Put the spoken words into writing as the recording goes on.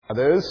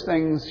Those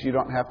things you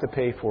don't have to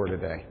pay for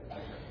today.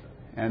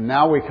 And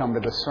now we come to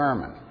the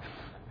sermon.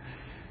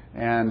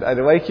 And I'd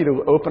like you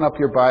to open up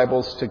your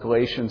Bibles to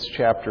Galatians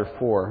chapter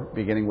 4,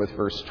 beginning with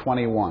verse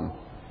 21.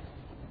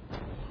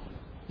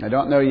 I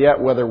don't know yet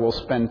whether we'll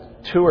spend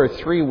 2 or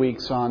 3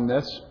 weeks on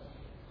this,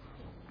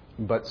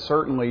 but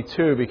certainly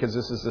 2 because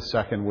this is the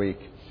second week.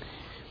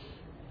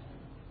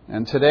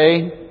 And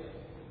today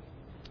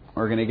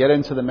we're going to get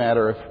into the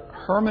matter of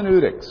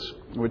hermeneutics,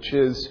 which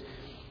is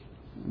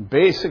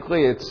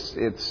basically it's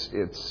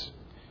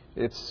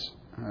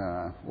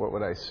what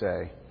would I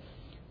say?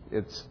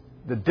 It's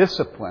the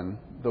discipline,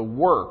 the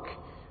work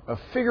of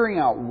figuring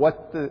out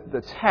what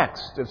the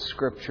text of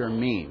Scripture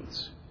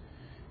means.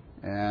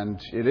 And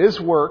it is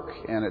work,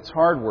 and it's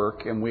hard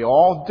work, and we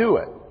all do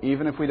it,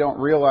 even if we don't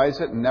realize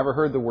it and never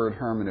heard the word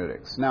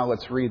hermeneutics. Now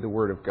let's read the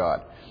Word of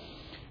God.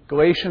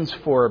 Galatians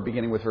 4,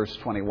 beginning with verse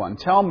 21.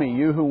 Tell me,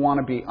 you who want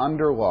to be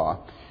under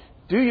law,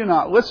 do you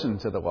not listen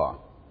to the law?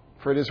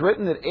 For it is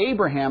written that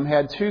Abraham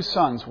had 2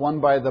 sons, one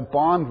by the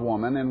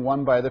bondwoman and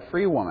one by the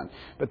free woman.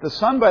 But the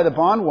son by the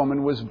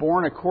bondwoman was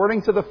born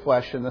according to the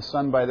flesh, and the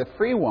son by the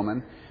free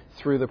woman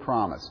through the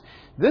promise.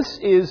 This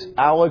is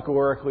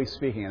allegorically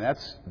speaking, and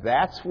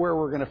that's where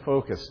we're going to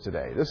focus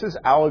today. This is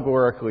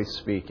allegorically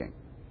speaking.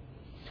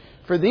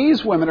 For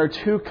these women are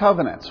 2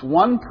 covenants,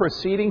 one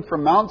proceeding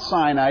from Mount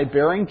Sinai,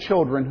 bearing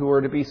children who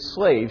are to be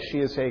slaves. She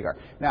is Hagar.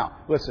 Now,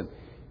 listen.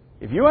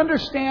 If you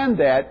understand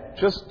that,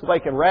 just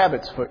like a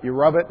rabbit's foot, you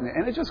rub it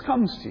and it just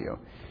comes to you,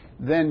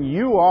 then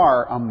you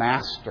are a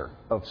master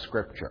of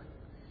Scripture.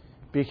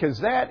 Because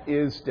that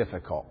is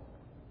difficult.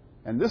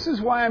 And this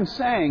is why I'm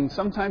saying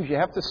sometimes you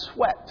have to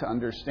sweat to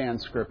understand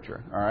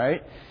Scripture. All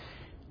right?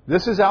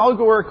 This is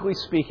allegorically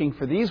speaking,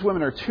 for these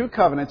women are 2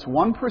 covenants,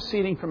 one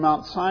proceeding from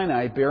Mount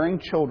Sinai, bearing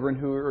children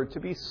who are to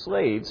be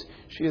slaves.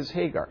 She is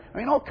Hagar. I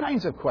mean, all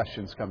kinds of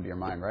questions come to your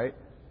mind, right?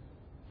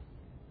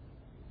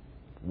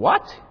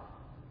 What?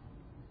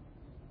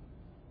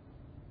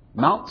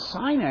 Mount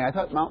Sinai. I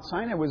thought Mount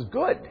Sinai was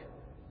good.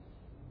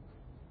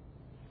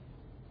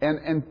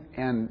 And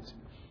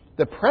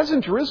the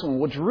present Jerusalem,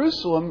 well,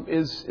 Jerusalem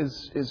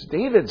is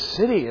David's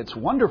city. It's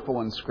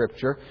wonderful in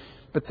Scripture.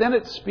 But then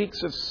it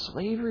speaks of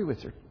slavery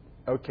with her.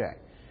 Okay.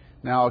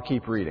 Now I'll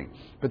keep reading.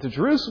 But the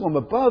Jerusalem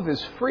above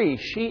is free.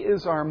 She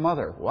is our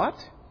mother. What?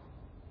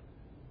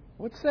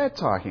 What's that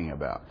talking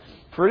about?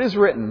 For it is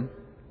written,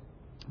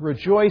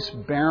 rejoice,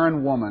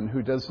 barren woman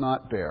who does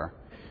not bear.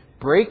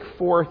 Break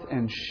forth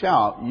and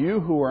shout, you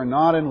who are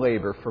not in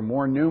labor, for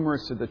more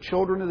numerous are the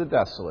children of the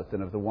desolate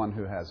than of the one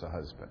who has a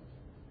husband.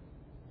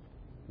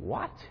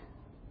 What?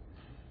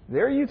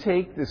 There you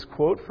take this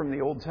quote from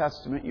the Old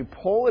Testament, you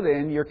pull it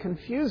in, you're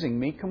confusing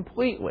me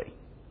completely.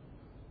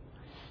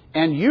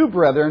 And you,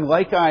 brethren,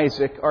 like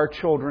Isaac, are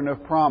children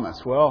of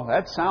promise. Well,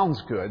 that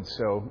sounds good,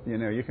 so,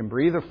 you can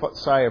breathe a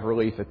sigh of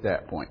relief at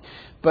that point.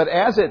 But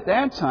as at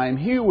that time,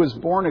 he who was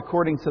born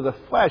according to the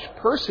flesh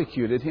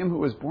persecuted him who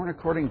was born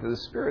according to the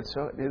Spirit,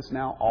 so it is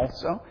now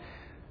also.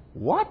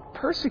 What?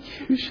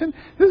 Persecution?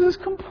 This is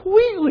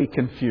completely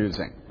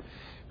confusing.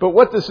 But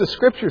what does the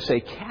Scripture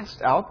say?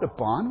 Cast out the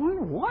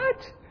bondwoman?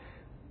 What?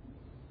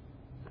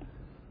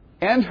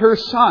 And her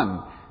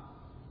son.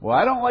 Well,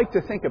 I don't like to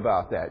think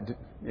about that,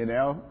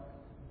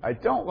 I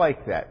don't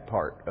like that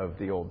part of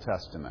the Old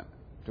Testament.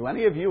 Do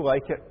any of you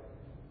like it?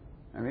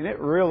 I mean, it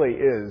really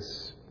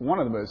is one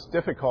of the most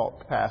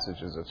difficult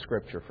passages of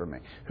Scripture for me.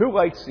 Who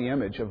likes the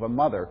image of a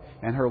mother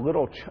and her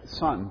little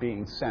son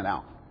being sent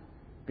out,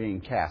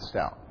 being cast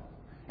out?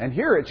 And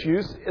here it's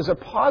used as a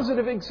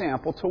positive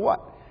example to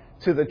what?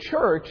 To the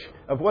church,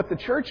 of what the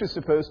church is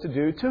supposed to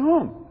do to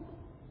whom?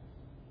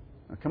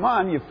 Now, come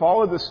on, you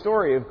follow the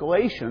story of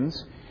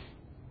Galatians.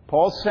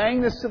 Paul's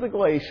saying this to the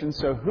Galatians,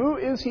 so who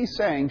is he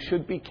saying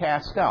should be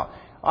cast out?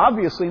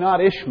 Obviously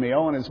not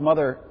Ishmael and his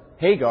mother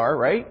Hagar,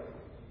 right?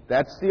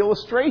 That's the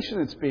illustration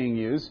that's being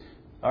used.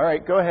 All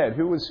right, go ahead.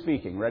 Who was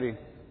speaking? Ready?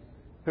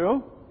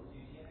 Who?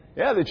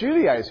 Yeah, the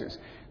Judaizers.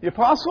 The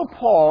Apostle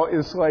Paul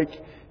is like,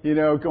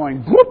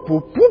 going whoop,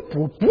 whoop, whoop,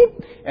 whoop,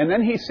 whoop. And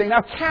then he's saying,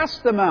 now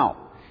cast them out.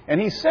 And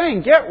he's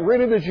saying, get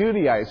rid of the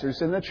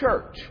Judaizers in the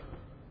church.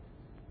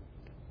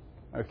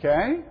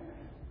 Okay?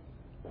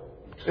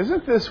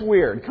 Isn't this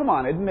weird? Come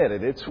on, admit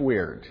it. It's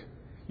weird.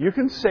 You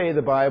can say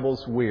the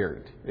Bible's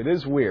weird. It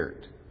is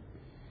weird.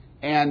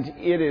 And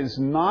it is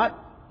not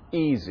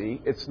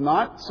easy. It's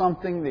not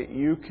something that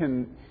you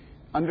can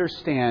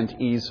understand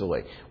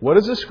easily. What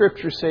does the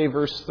Scripture say,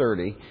 verse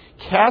 30?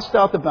 Cast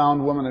out the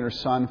bondwoman and her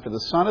son, for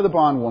the son of the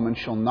bondwoman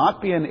shall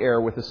not be an heir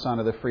with the son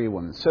of the free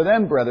woman. So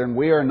then, brethren,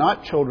 we are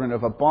not children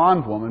of a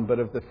bondwoman, but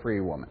of the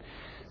free woman.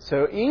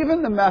 So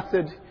even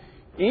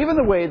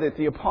the way that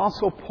the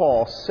Apostle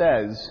Paul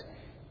says,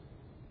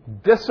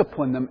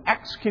 discipline them,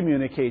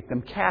 excommunicate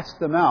them, cast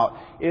them out,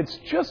 it's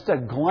just a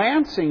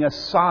glancing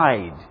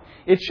aside.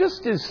 It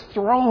just is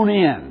thrown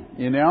in,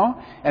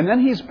 and then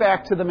he's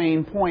back to the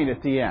main point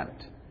at the end.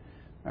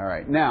 All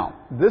right, now,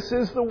 this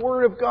is the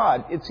Word of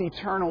God. It's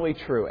eternally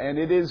true, and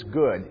it is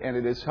good, and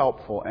it is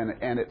helpful,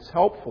 and it's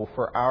helpful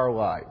for our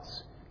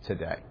lives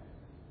today.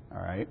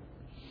 All right?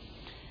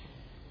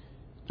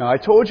 Now, I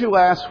told you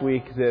last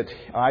week that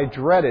I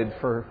dreaded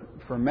for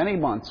many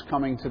months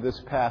coming to this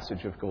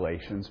passage of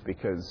Galatians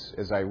because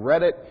as I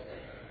read it,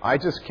 I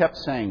just kept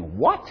saying,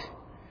 what?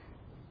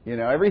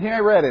 Everything I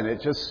read in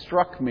it just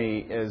struck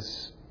me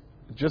as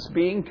just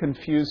being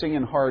confusing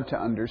and hard to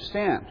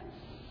understand.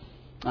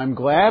 I'm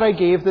glad I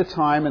gave the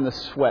time and the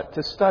sweat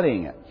to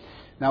studying it.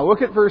 Now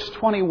look at verse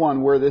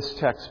 21 where this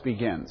text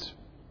begins.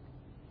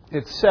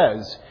 It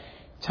says,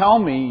 "Tell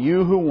me,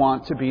 you who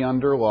want to be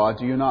under law,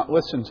 do you not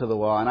listen to the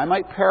law?" And I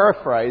might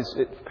paraphrase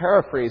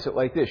it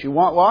like this. You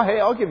want law? Hey,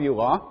 I'll give you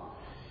law.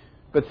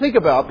 But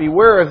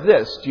beware of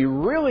this. Do you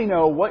really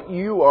know what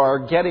you are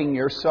getting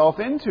yourself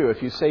into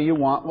if you say you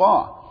want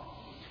law?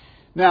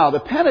 Now, the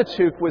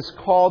Pentateuch was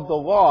called the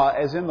law,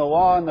 as in the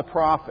law and the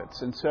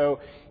prophets. And so,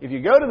 if you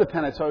go to the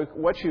Pentateuch,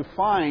 what you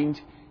find,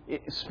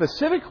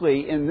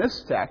 specifically in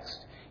this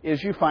text,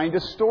 is you find a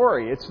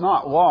story. It's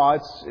not law,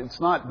 it's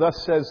not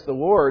thus says the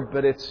Lord,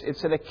 but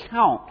it's an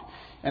account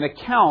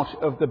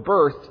of the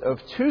birth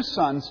of two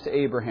sons to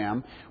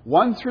Abraham,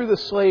 one through the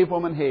slave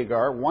woman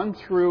Hagar, one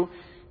through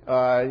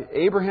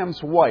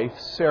Abraham's wife,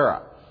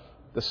 Sarah.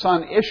 The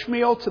son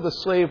Ishmael to the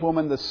slave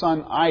woman, the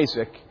son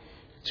Isaac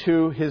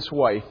to his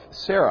wife,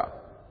 Sarah.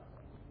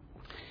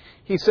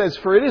 He says,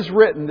 "For it is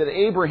written that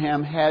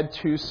Abraham had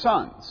two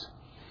sons."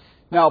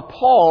 Now,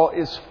 Paul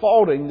is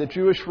faulting the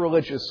Jewish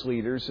religious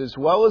leaders as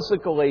well as the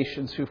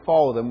Galatians who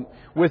follow them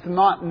with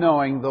not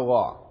knowing the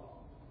law.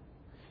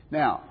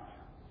 Now,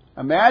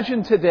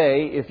 imagine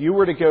today if you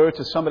were to go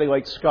to somebody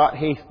like Scott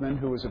Haithman,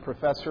 who was a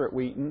professor at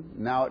Wheaton,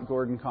 now at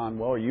Gordon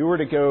Conwell, or you were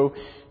to go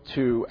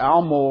to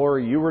Al Moore, or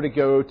you were to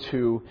go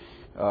to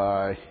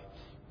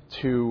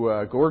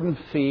Gordon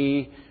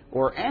Fee,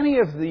 or any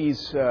of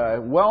these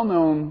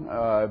well-known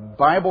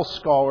Bible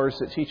scholars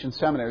that teach in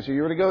seminaries, or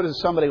you were to go to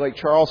somebody like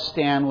Charles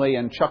Stanley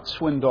and Chuck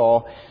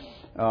Swindoll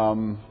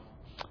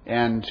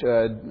and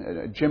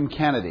Jim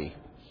Kennedy,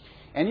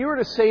 and you were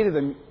to say to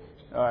them,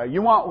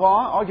 you want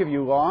law? I'll give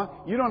you law.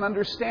 You don't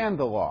understand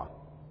the law.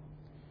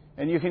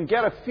 And you can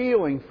get a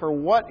feeling for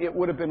what it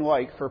would have been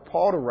like for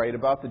Paul to write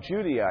about the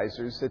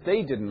Judaizers, that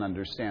they didn't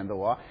understand the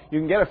law. You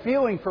can get a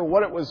feeling for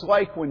what it was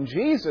like when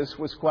Jesus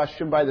was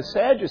questioned by the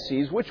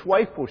Sadducees, which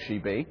wife will she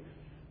be?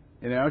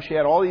 She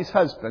had all these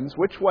husbands.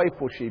 Which wife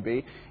will she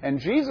be? And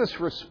Jesus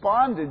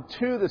responded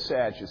to the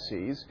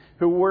Sadducees,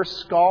 who were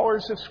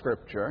scholars of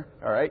Scripture.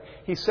 All right.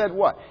 He said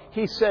what?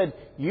 He said,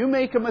 "You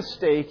make a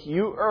mistake,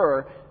 you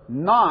err,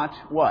 not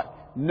what?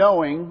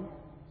 Knowing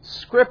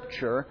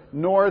Scripture,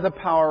 nor the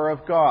power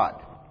of God."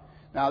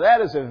 Now that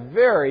is a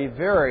very,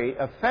 very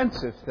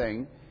offensive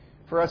thing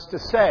for us to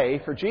say,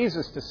 for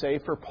Jesus to say,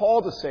 for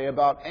Paul to say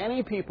about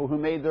any people who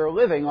made their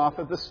living off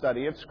of the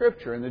study of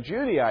Scripture. And the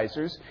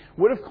Judaizers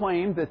would have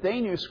claimed that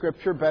they knew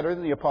Scripture better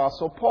than the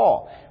Apostle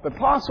Paul. But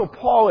Apostle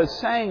Paul is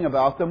saying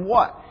about them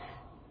what?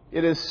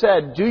 It is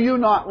said, "Do you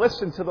not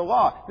listen to the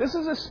law?" This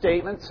is a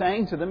statement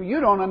saying to them,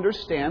 you don't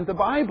understand the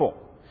Bible.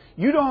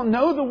 You don't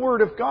know the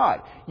Word of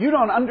God. You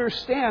don't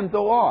understand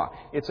the law.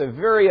 It's a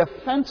very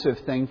offensive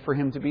thing for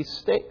him to be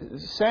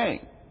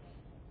saying.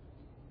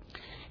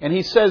 And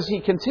he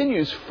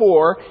continues,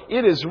 "For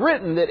it is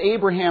written that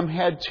Abraham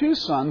had two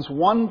sons,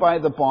 one by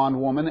the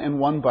bondwoman and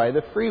one by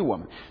the free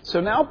woman." So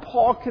now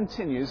Paul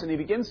continues and he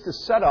begins to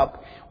set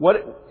up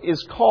what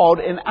is called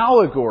an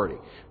allegory,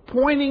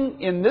 pointing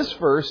in this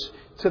verse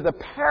to the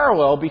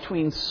parallel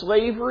between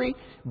slavery,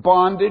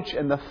 bondage,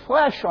 and the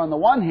flesh on the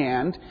one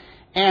hand,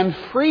 and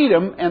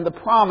freedom and the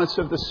promise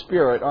of the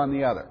Spirit on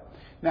the other.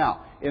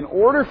 Now, in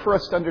order for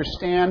us to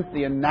understand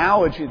the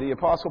analogy the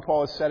Apostle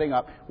Paul is setting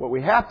up, what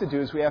we have to do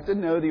is we have to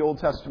know the Old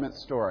Testament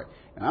story.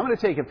 And I'm going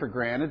to take it for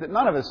granted that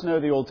none of us know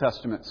the Old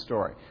Testament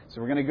story.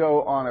 So we're going to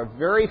go on a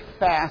very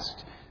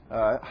fast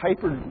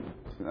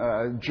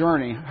hyperdrive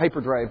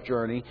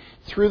journey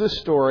through the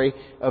story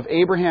of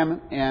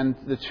Abraham and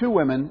the two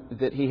women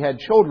that he had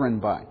children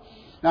by.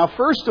 Now,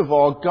 first of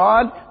all,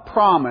 God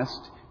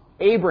promised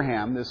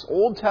Abraham, this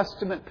Old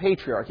Testament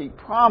patriarch, he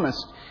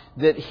promised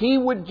that he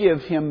would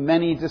give him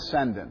many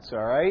descendants,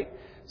 all right?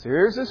 So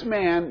here's this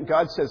man,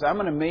 God says, "I'm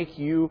going to make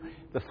you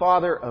the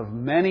father of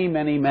many,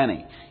 many,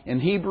 many." In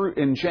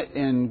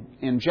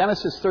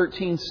Genesis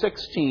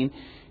 13:16,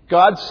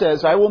 God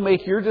says, "I will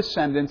make your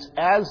descendants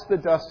as the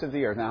dust of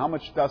the earth." Now, how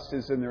much dust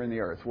is there in the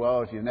earth?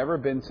 Well, if you've never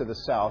been to the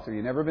South or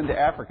you've never been to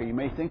Africa, you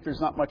may think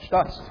there's not much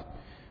dust,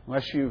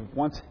 unless you've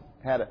once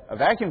had a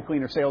vacuum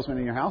cleaner salesman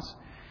in your house.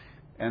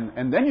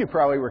 And then you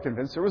probably were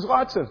convinced there was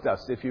lots of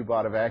dust if you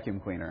bought a vacuum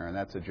cleaner, and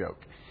that's a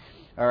joke.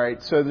 All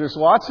right, so there's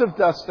lots of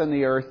dust on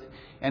the earth,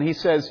 and he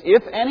says,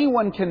 if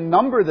anyone can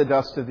number the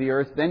dust of the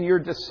earth, then your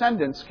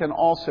descendants can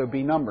also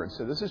be numbered.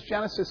 So this is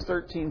Genesis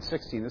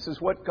 13:16. This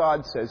is what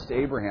God says to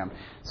Abraham,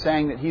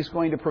 saying that he's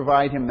going to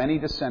provide him many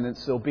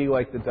descendants. They'll be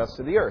like the dust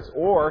of the earth.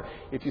 Or,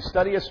 if you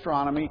study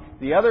astronomy,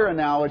 the other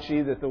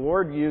analogy that the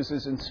Lord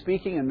uses in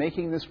speaking and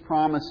making this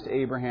promise to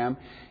Abraham,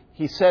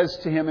 he says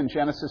to him in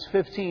Genesis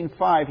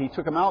 15:5, he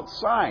took him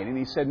outside and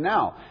he said,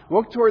 "Now,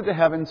 look toward the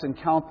heavens and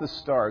count the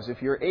stars, if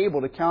you're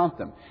able to count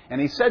them." And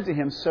he said to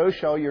him, "So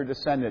shall your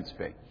descendants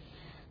be."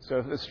 So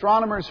if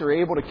astronomers are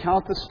able to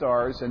count the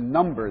stars and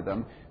number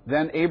them,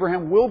 then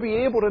Abraham will be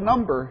able to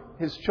number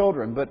his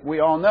children. But we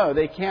all know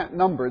they can't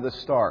number the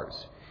stars.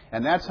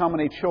 And that's how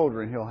many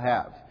children he'll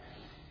have.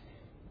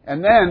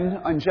 And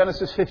then, on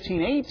Genesis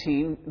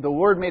 15:18, the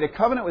Lord made a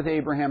covenant with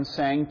Abraham,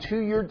 saying, "To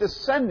your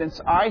descendants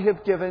I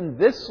have given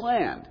this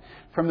land,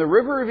 from the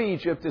river of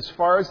Egypt as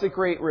far as the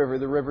great river,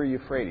 the river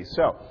Euphrates."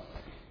 So,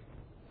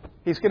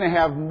 he's going to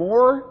have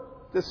more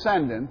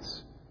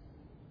descendants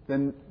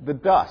than the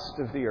dust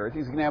of the earth.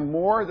 He's going to have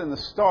more than the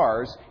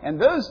stars. And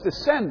those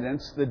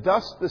descendants, the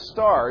dust, the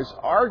stars,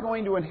 are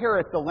going to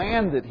inherit the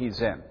land that he's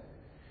in.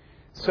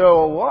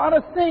 So a lot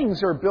of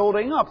things are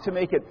building up to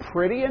make it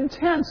pretty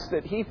intense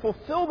that he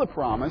fulfill the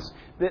promise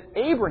that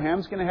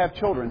Abraham's going to have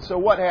children. So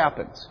what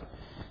happens?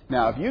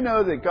 Now, if you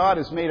know that God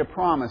has made a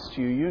promise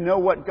to you, you know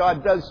what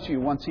God does to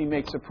you once he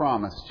makes a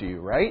promise to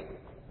you, right?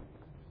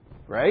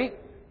 Right?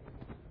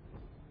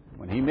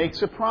 When he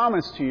makes a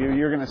promise to you,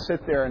 you're going to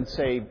sit there and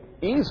say,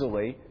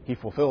 easily, he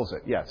fulfills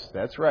it. Yes,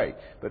 that's right.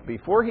 But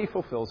before he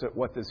fulfills it,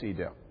 what does he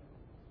do?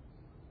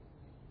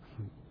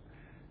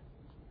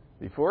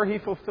 Before he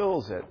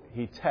fulfills it,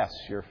 he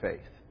tests your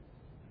faith.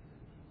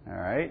 All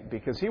right?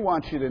 Because he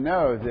wants you to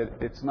know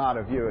that it's not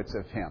of you, it's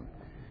of him.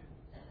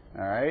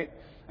 All right?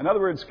 In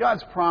other words,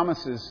 God's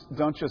promises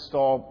don't just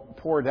all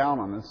pour down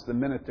on us the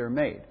minute they're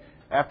made.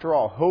 After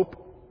all,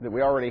 hope that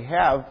we already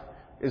have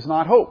is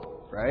not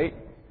hope, right?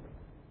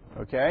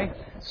 Okay?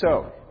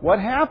 So, what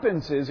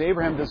happens is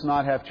Abraham does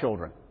not have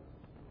children.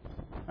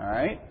 All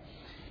right?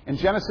 In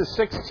Genesis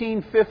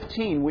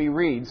 16:15 we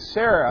read,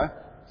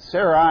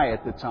 Sarai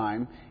at the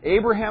time,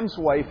 Abraham's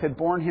wife, had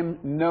borne him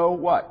no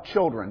what?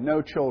 Children,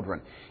 no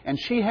children. And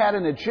she had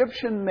an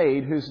Egyptian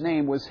maid whose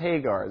name was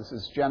Hagar. This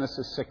is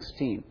Genesis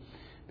 16,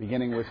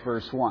 beginning with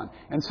verse 1.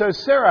 And so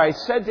Sarai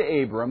said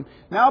to Abram,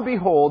 "Now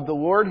behold, the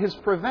Lord has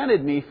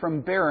prevented me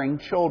from bearing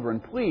children.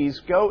 Please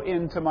go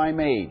in to my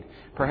maid.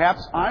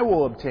 Perhaps I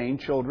will obtain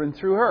children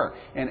through her."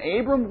 And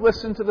Abram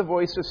listened to the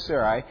voice of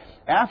Sarai.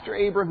 After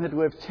Abram had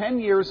lived 10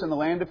 years in the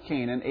land of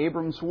Canaan,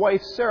 Abram's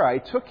wife Sarai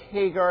took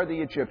Hagar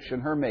the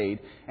Egyptian, her maid,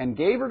 and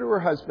gave her to her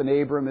husband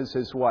Abram as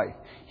his wife.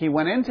 He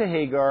went into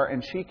Hagar,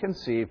 and she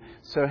conceived.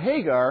 So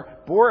Hagar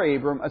bore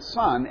Abram a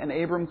son, and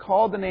Abram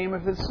called the name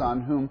of his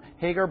son, whom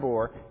Hagar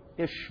bore,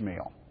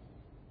 Ishmael.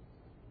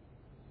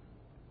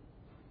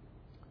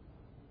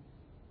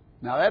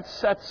 Now that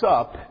sets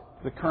up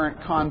the current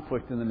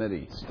conflict in the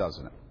Mideast,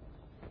 doesn't it?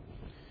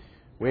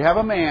 We have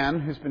a man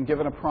who's been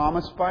given a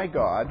promise by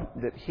God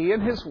that he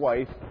and his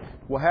wife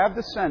will have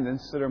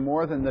descendants that are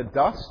more than the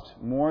dust,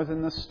 more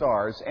than the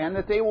stars, and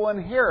that they will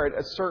inherit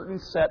a certain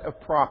set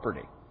of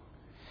property.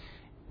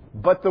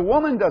 But the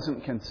woman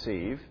doesn't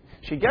conceive.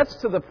 She gets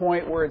to the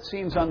point where it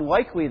seems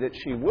unlikely that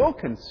she will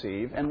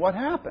conceive, and what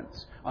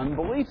happens?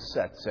 Unbelief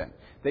sets in.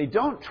 They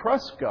don't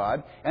trust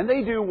God, and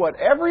they do what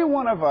every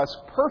one of us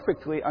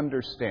perfectly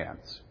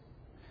understands.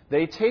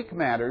 They take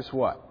matters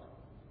what?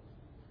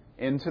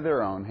 Into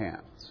their own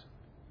hands.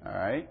 All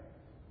right?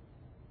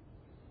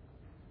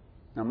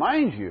 Now,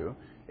 mind you,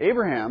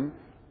 Abraham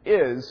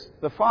is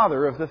the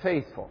father of the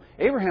faithful.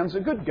 Abraham's a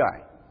good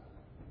guy.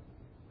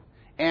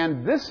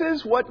 And this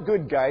is what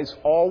good guys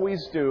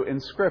always do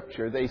in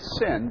Scripture. They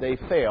sin, they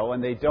fail,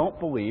 and they don't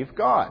believe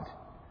God.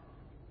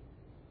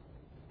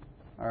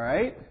 All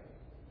right?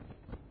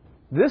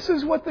 This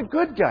is what the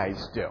good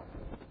guys do.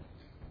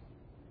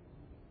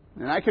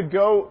 And I could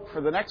go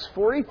for the next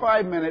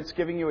 45 minutes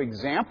giving you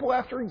example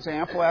after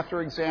example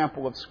after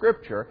example of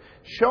Scripture,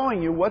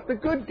 showing you what the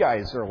good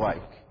guys are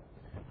like.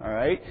 All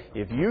right?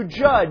 If you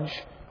judge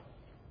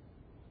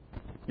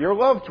your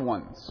loved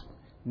ones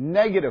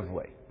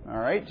negatively, all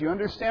right? Do you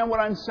understand what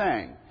I'm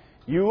saying?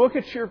 You look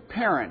at your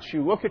parents,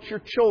 you look at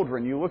your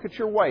children, you look at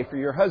your wife or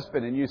your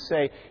husband, and you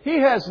say, he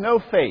has no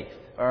faith,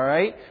 all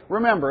right?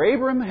 Remember,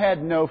 Abram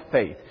had no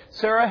faith.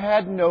 Sarah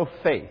had no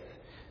faith.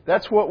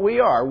 That's what we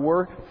are.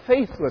 We're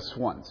faithless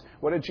ones.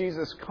 What did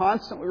Jesus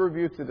constantly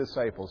rebuke the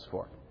disciples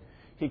for?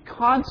 He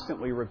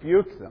constantly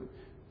rebuked them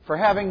for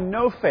having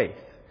no faith.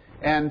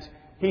 And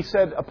he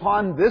said,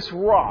 upon this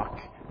rock,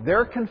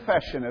 their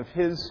confession of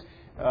his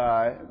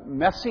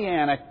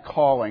messianic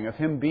calling, of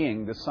him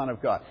being the Son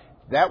of God,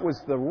 that was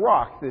the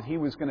rock that he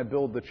was going to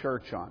build the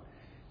church on.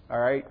 All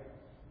right?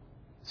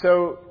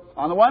 So,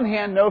 on the one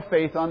hand, no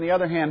faith. On the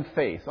other hand,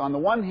 faith. On the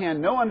one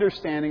hand, no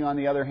understanding. On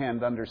the other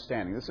hand,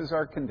 understanding. This is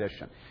our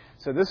condition.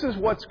 So this is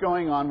what's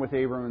going on with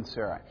Abram and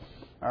Sarai.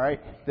 All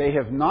right? They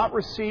have not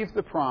received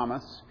the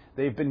promise.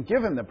 They've been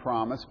given the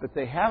promise, but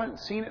they haven't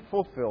seen it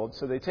fulfilled,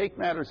 so they take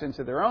matters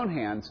into their own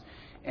hands.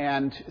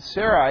 And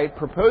Sarai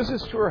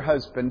proposes to her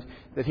husband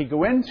that he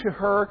go into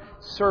her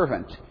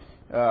servant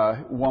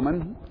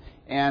woman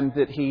and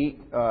that he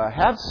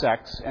have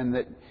sex, and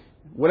that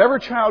whatever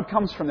child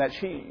comes from that,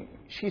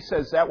 she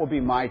says, that will be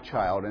my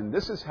child, and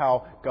this is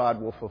how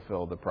God will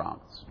fulfill the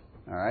promise.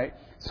 All right?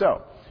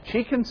 So,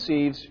 she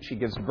conceives, she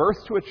gives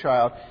birth to a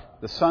child.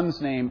 The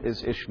son's name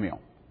is Ishmael.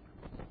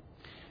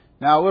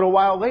 Now, a little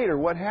while later,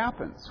 what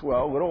happens?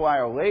 Well, a little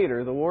while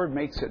later, the Lord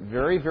makes it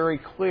very, very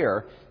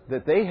clear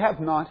that they have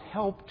not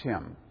helped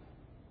him.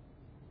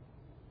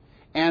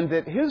 and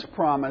that His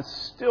promise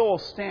still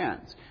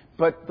stands.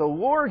 But the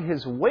Lord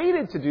has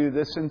waited to do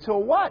this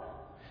until what?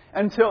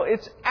 Until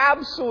it's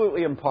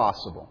absolutely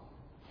impossible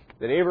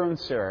that Abraham and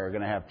Sarah are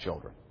going to have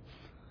children.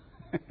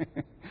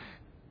 Do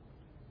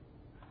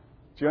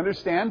you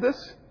understand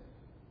this?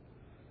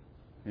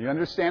 You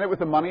understand it with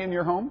the money in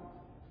your home?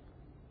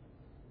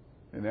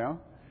 You know?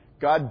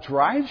 God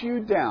drives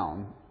you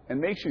down and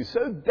makes you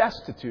so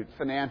destitute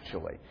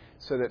financially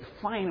so that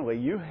finally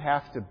you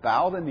have to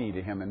bow the knee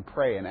to Him and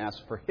pray and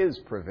ask for His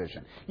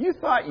provision. You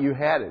thought you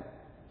had it.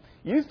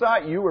 You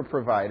thought you were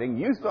providing.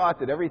 You thought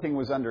that everything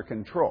was under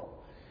control.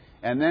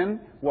 And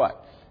then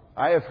what?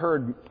 I have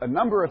heard a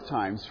number of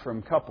times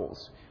from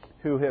couples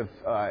who have,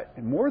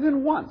 more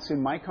than once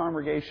in my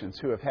congregations,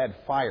 who have had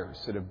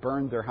fires that have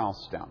burned their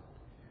house down.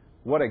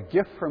 What a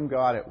gift from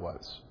God it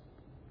was.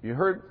 You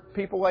heard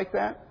people like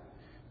that?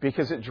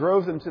 Because it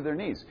drove them to their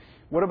knees.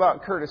 What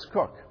about Curtis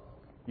Cook?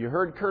 You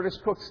heard Curtis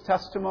Cook's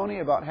testimony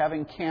about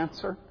having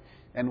cancer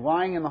and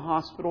lying in the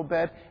hospital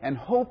bed and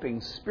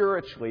hoping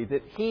spiritually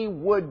that he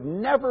would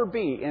never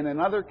be in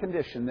another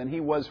condition than he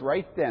was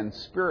right then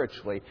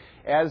spiritually,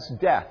 as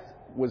death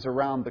was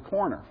around the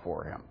corner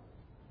for him.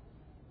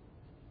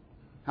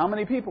 How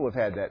many people have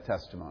had that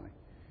testimony?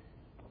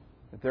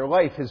 That their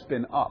life has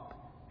been up.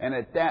 And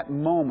at that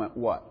moment,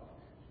 what?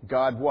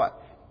 God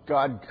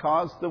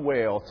caused the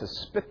whale to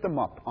spit them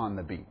up on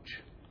the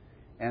beach.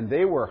 And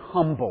they were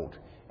humbled.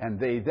 And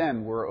they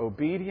then were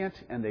obedient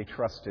and they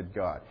trusted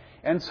God.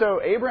 And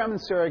so Abraham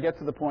and Sarah get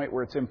to the point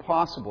where it's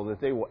impossible that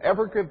they will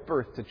ever give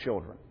birth to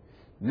children.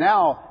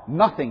 Now,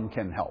 nothing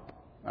can help.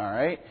 All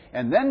right?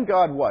 And then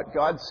God what?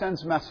 God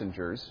sends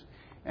messengers.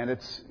 And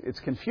it's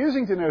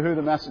confusing to know who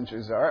the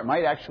messengers are. It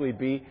might actually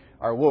be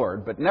our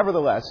Lord. But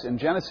nevertheless, in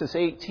Genesis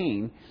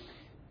 18,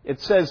 it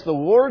says, the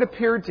Lord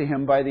appeared to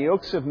him by the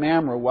oaks of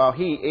Mamre while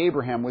he,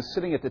 Abraham, was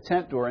sitting at the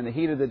tent door in the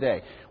heat of the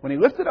day. When he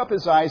lifted up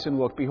his eyes and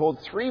looked, behold,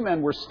 3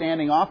 men were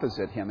standing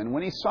opposite him. And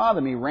when he saw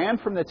them, he ran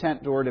from the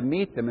tent door to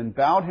meet them and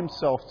bowed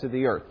himself to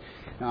the earth.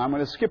 Now, I'm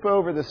going to skip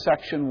over the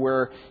section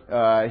where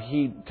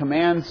he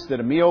commands that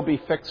a meal be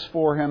fixed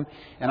for him.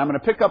 And I'm going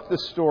to pick up the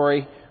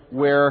story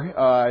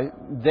where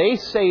they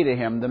say to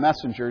him, the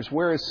messengers,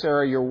 where is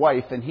Sarah, your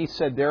wife? And he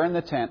said, there in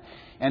the tent.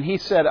 And he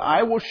said,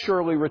 I will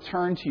surely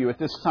return to you at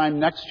this time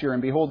next year,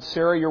 and behold,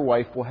 Sarah, your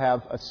wife, will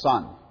have a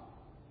son.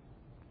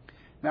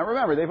 Now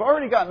remember, they've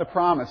already gotten the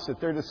promise that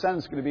their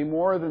descendants are going to be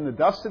more than the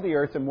dust of the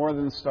earth and more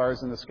than the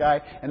stars in the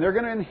sky, and they're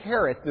going to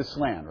inherit this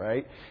land,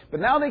 right? But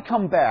now they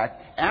come back,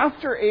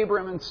 after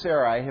Abraham and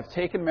Sarai have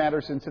taken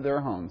matters into their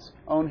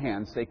own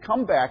hands, they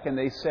come back and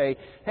they say,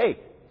 hey,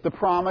 the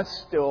promise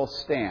still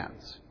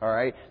stands, all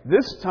right?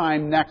 This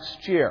time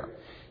next year.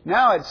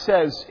 Now it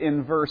says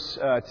in verse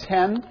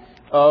 10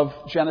 of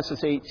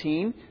Genesis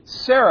 18,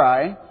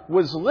 Sarai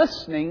was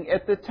listening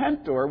at the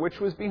tent door, which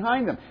was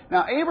behind them.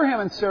 Now, Abraham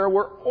and Sarah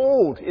were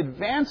old,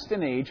 advanced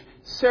in age.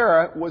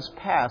 Sarah was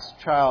past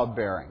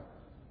childbearing.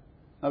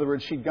 In other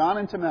words, she'd gone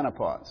into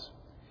menopause.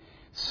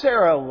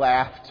 Sarah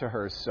laughed to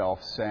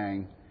herself,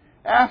 saying,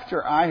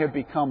 after I have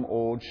become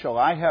old, shall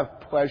I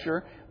have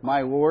pleasure,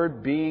 my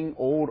Lord being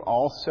old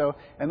also?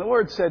 And the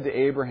Lord said to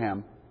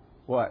Abraham,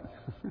 what?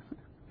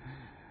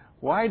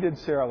 Why did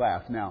Sarah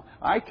laugh? Now,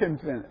 I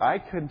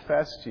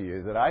confess to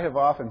you that I have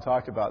often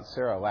talked about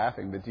Sarah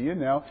laughing, but do you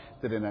know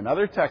that in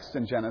another text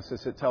in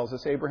Genesis it tells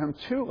us Abraham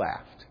too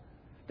laughed?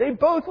 They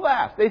both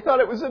laughed. They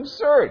thought it was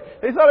absurd.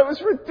 They thought it was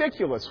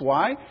ridiculous.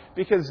 Why?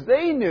 Because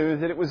they knew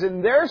that it was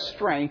in their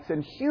strength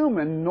and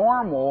human,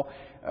 normal,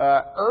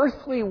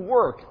 earthly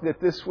work that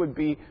this would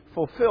be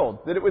fulfilled.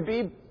 That it would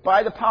be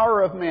by the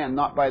power of man,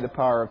 not by the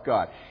power of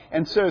God.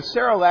 And so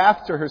Sarah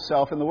laughed to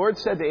herself, and the Lord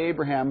said to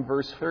Abraham,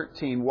 verse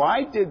 13,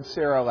 why did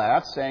Sarah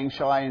laugh, saying,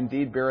 shall I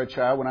indeed bear a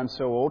child when I'm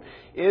so old?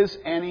 Is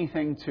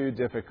anything too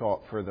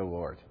difficult for the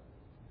Lord?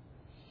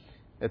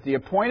 At the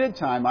appointed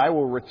time, I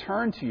will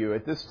return to you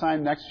at this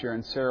time next year,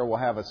 and Sarah will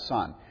have a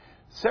son.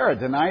 Sarah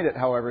denied it,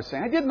 however,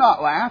 saying, I did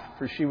not laugh,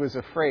 for she was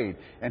afraid.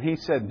 And he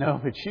said, no,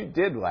 but you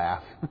did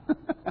laugh.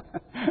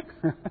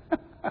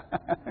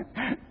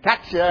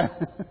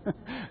 Gotcha!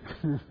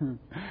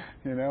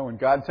 You know, when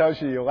God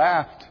tells you you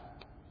laughed,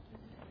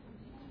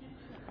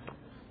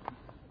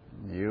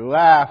 you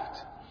laughed.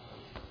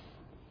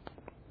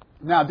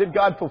 Now, did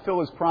God fulfill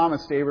His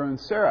promise to Abraham and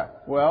Sarah?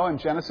 Well, in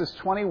Genesis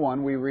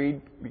 21, we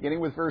read, beginning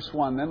with verse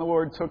 1, then the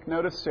Lord took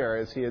note of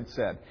Sarah as He had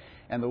said.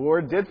 And the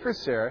Lord did for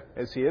Sarah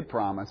as He had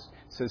promised.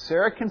 So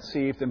Sarah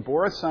conceived and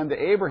bore a son to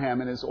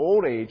Abraham in his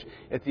old age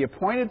at the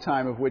appointed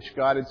time of which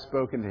God had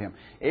spoken to him.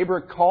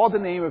 Abraham called the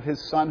name of his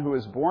son who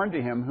was born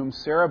to him, whom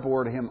Sarah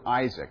bore to him,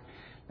 Isaac.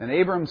 Then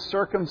Abraham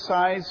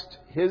circumcised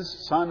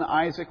his son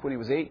Isaac when he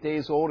was 8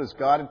 days old, as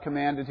God had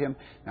commanded him.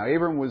 Now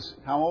Abraham was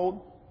how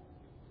old?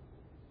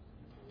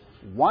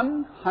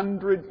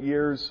 100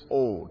 years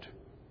old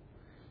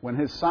when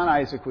his son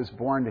Isaac was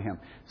born to him.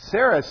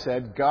 Sarah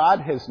said, God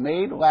has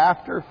made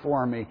laughter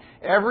for me.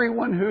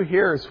 Everyone who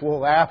hears will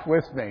laugh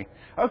with me.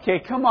 Okay,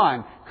 come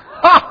on.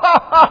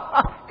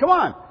 Come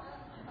on.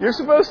 You're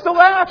supposed to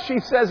laugh. She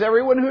says,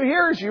 everyone who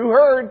hears, you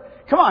heard.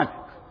 Come on.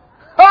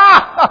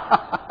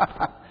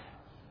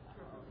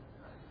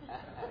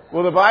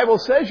 Well, the Bible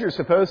says you're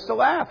supposed to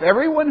laugh.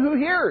 Everyone who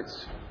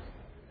hears.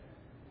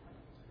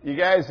 You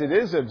guys, it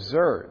is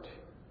absurd.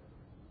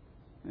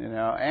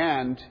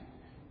 And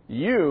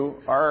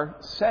you are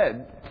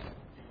said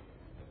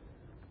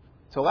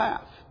to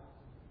laugh.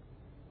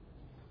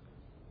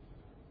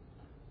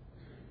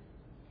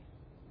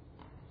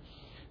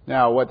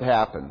 Now, what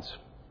happens?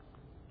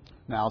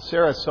 Now,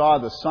 Sarah saw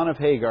the son of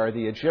Hagar,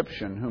 the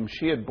Egyptian, whom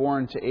she had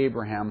borne to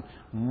Abraham,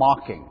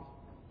 mocking.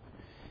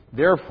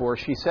 Therefore,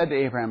 she said to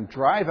Abraham,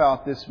 drive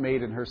out this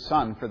maid and her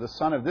son, for the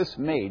son of this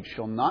maid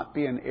shall not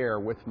be an heir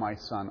with my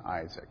son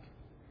Isaac.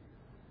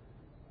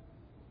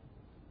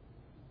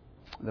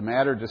 The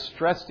matter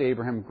distressed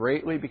Abraham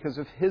greatly because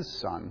of his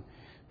son.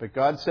 But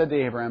God said to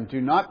Abraham,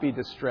 do not be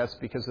distressed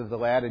because of the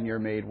lad and your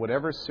maid.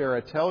 Whatever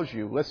Sarah tells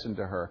you, listen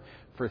to her,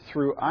 for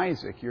through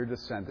Isaac your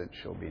descendant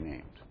shall be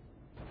named.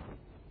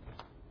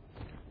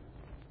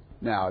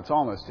 Now, it's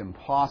almost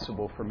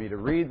impossible for me to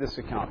read this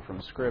account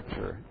from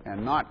Scripture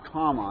and not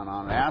comment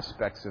on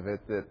aspects of it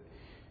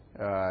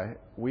that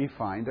we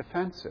find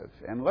offensive.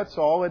 And let's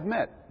all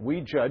admit, we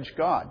judge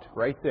God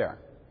right there.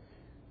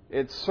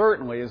 It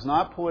certainly is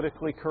not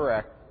politically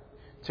correct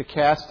to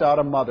cast out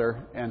a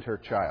mother and her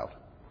child.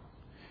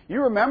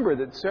 You remember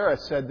that Sarah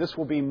said, this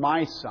will be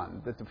my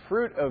son, that the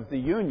fruit of the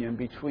union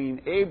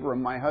between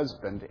Abram, my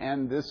husband,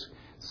 and this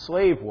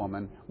slave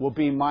woman will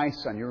be my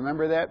son. You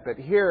remember that? But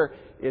here,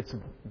 it's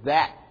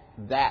that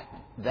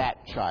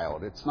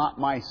child. It's not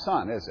my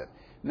son, is it?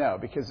 No,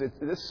 because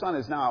this son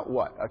is now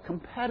what? A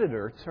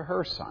competitor to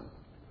her son.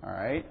 All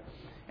right?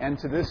 And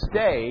to this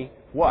day,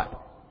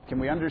 what? Can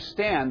we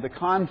understand the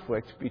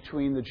conflict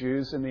between the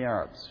Jews and the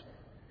Arabs?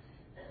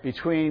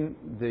 Between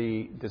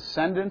the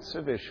descendants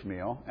of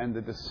Ishmael and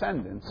the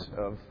descendants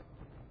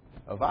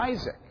of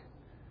Isaac.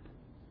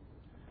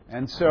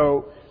 And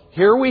so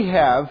here we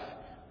have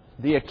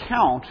the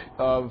account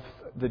of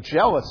the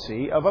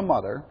jealousy of a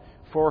mother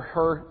for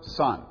her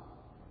son.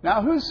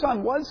 Now, whose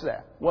son was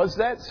that? Was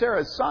that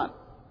Sarah's son?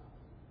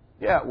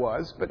 Yeah, it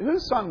was. But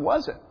whose son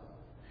was it?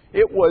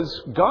 It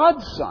was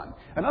God's son.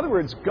 In other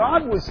words,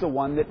 God was the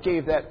one that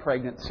gave that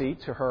pregnancy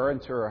to her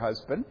and to her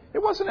husband.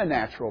 It wasn't a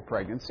natural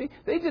pregnancy.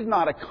 They did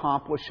not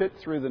accomplish it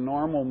through the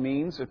normal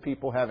means of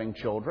people having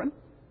children.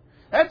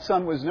 That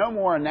son was no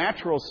more a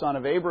natural son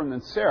of Abram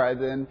and Sarah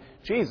than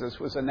Jesus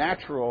was a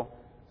natural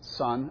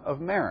son of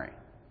Mary.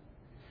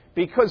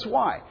 Because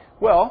why?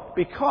 Well,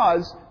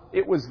 because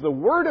it was the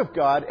Word of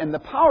God and the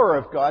power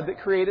of God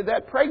that created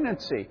that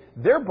pregnancy.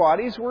 Their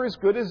bodies were as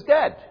good as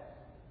dead.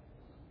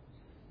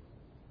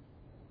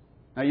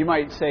 Now, you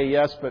might say,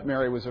 yes, but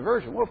Mary was a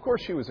virgin. Well, of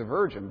course she was a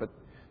virgin, but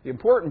the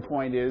important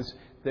point is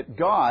that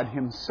God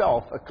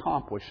Himself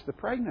accomplished the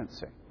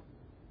pregnancy.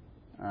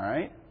 All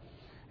right?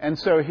 And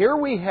so here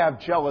we have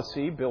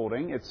jealousy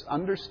building. It's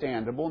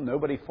understandable.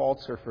 Nobody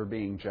faults her for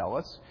being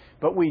jealous.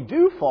 But we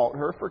do fault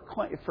her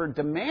for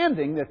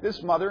demanding that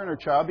this mother and her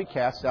child be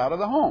cast out of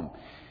the home.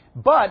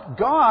 But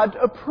God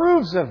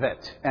approves of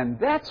it. And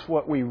that's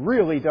what we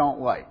really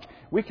don't like.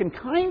 We can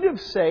kind of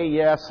say,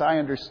 yes, I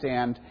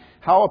understand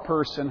how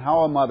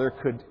a mother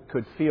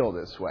could feel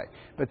this way.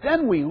 But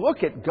then we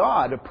look at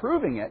God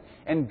approving it,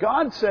 and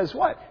God says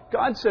what?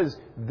 God says,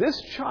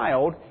 this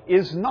child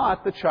is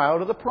not the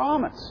child of the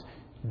promise.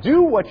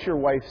 Do what your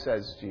wife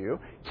says to you.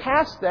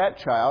 Cast that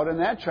child and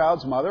that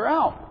child's mother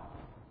out.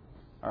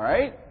 All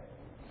right?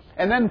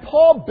 And then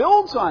Paul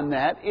builds on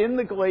that in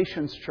the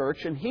Galatians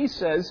church, and he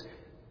says,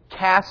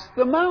 cast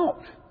them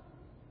out.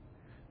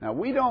 Now,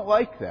 we don't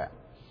like that.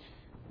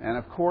 And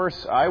of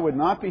course, I would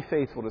not be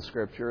faithful to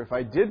Scripture if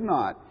I did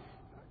not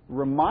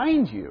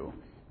remind you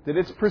that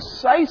it's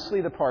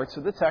precisely the parts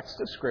of the text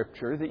of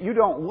Scripture that you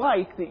don't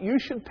like that you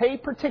should pay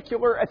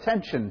particular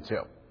attention to.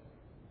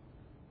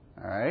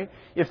 All right?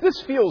 If this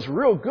feels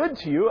real good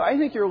to you, I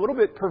think you're a little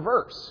bit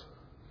perverse.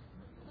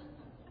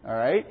 All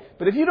right?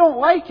 But if you don't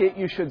like it,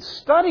 you should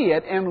study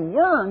it and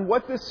learn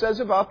what this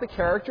says about the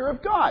character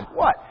of God.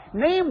 What?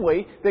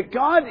 Namely, that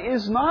God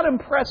is not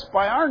impressed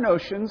by our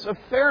notions of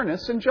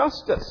fairness and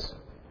justice.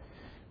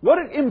 What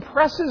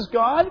impresses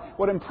God?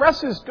 What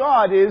impresses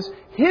God is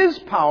His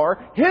power,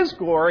 His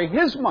glory,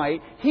 His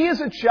might. He is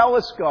a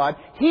jealous God.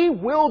 He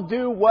will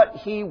do what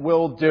He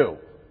will do.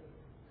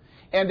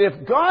 And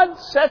if God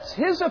sets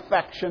His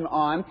affection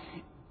on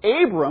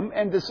Abram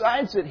and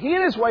decides that he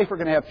and his wife are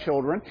going to have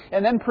children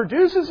and then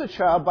produces a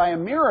child by a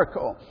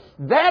miracle,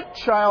 that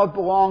child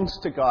belongs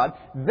to God.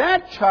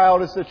 That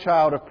child is the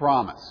child of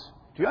promise.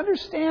 Do you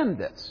understand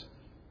this?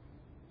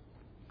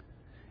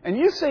 And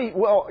you say,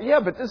 well, yeah,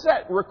 but does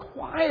that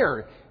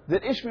require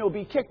that Ishmael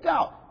be kicked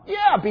out?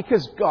 Yeah,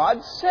 because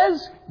God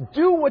says,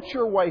 do what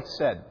your wife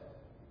said.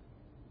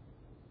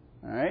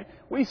 All right?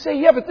 We say,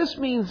 yeah, but this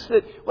means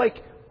that,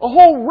 like, a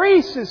whole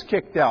race is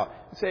kicked out.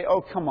 You say,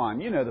 oh, come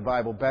on, you know the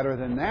Bible better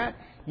than that.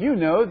 You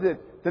know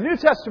that the New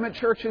Testament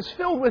church is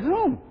filled with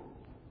whom?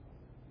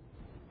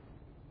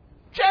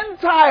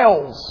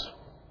 Gentiles.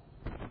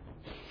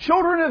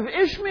 Children of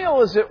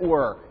Ishmael, as it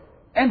were.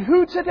 And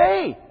who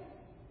today?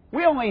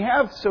 We only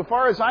have, so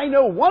far as I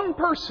know, one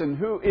person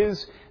who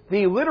is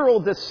the literal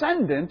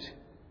descendant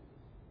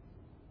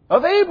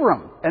of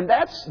Abram. And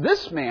that's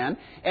this man.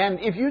 And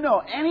if you know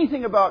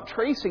anything about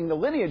tracing the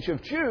lineage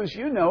of Jews,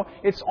 you know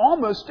it's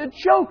almost a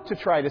joke to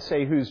try to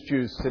say who's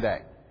Jews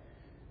today.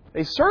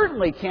 They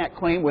certainly can't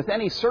claim with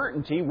any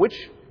certainty which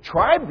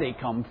tribe they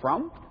come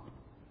from.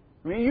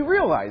 I mean, you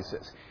realize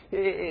this. Do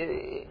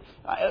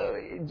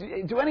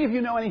any of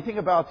you know anything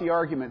about the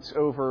arguments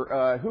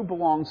over who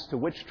belongs to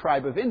which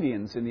tribe of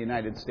Indians in the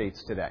United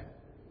States today?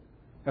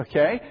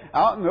 Okay?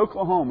 Out in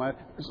Oklahoma,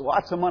 there's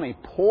lots of money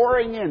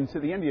pouring into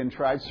the Indian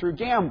tribes through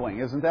gambling.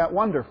 Isn't that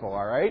wonderful,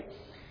 all right?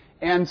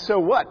 And so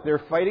what?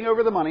 They're fighting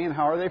over the money, and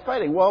how are they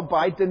fighting? Well,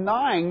 by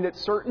denying that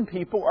certain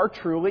people are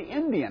truly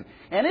Indian.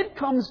 And it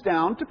comes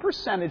down to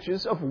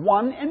percentages of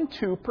 1 and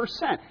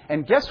 2%.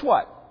 And guess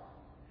what?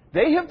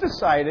 They have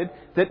decided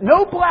that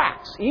no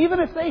blacks, even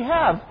if they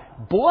have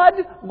blood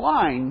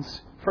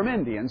lines from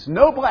Indians,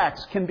 no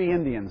blacks can be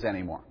Indians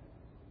anymore.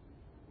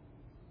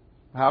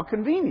 How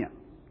convenient.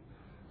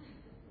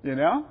 You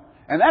know?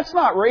 And that's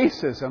not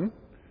racism,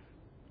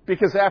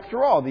 because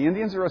after all, the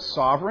Indians are a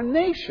sovereign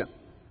nation.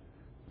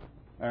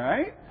 All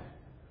right?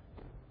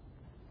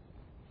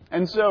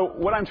 And so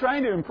what I'm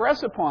trying to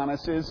impress upon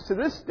us is, to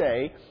this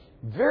day,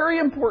 very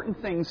important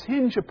things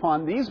hinge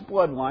upon these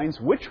bloodlines,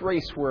 which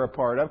race we're a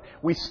part of.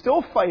 We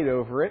still fight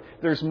over it.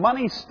 There's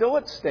money still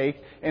at stake.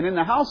 And in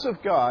the house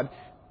of God,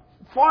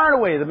 far and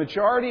away, the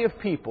majority of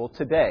people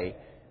today,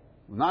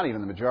 not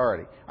even the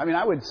majority, I mean,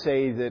 I would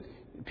say that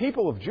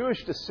people of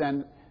Jewish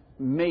descent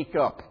make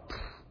up,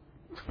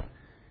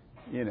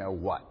 you know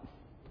what.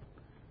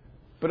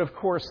 But of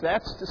course,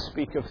 that's to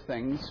speak of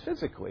things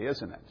physically,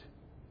 isn't it?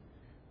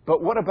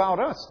 But what about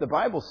us? The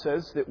Bible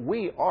says that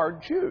we are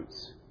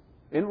Jews.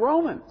 In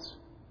Romans,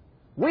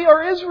 we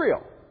are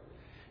Israel.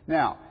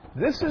 Now,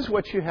 this is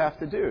what you have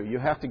to do. You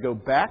have to go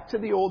back to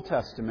the Old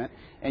Testament,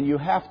 and you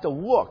have to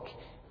look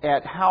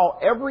at how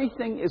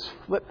everything is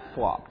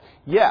flip-flopped.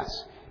 Yes,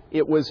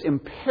 it was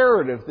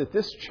imperative that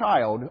this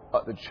child,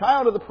 the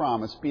child of the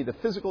promise, be the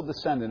physical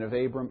descendant of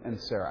Abram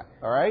and Sarah.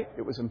 All right?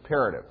 It was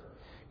imperative.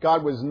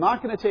 God was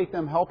not going to take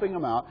them helping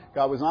them out.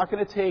 God was not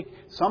going to take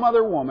some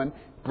other woman,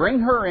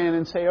 bring her in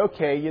and say,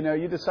 okay, you know,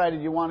 you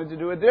decided you wanted to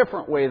do it a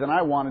different way than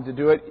I wanted to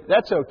do it.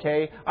 That's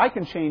okay. I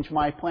can change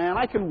my plan.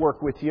 I can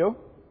work with you.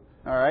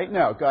 All right?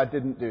 No, God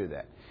didn't do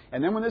that.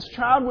 And then when this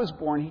child was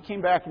born, he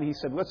came back and he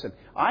said, listen,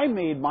 I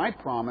made my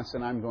promise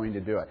and I'm going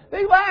to do it.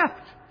 They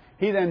laughed.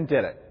 He then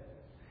did it.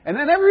 And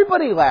then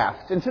everybody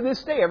laughed. And to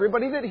this day,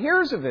 everybody that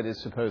hears of it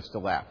is supposed to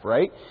laugh,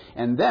 right?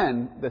 And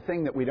then the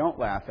thing that we don't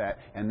laugh at,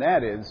 and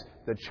that is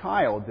the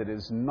child that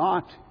is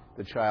not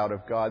the child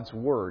of God's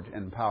word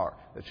and power.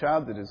 The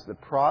child that is the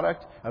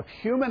product of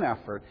human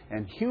effort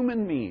and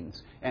human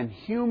means and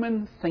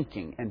human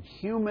thinking and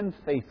human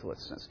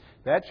faithlessness.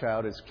 That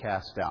child is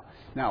cast out.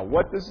 Now,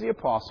 what does the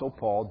Apostle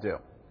Paul do?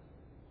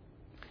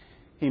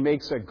 He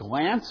makes a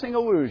glancing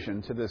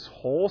allusion to this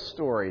whole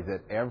story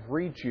that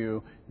every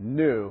Jew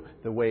knew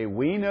the way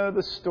we know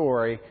the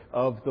story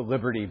of the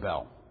Liberty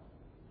Bell.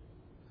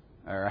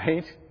 All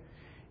right?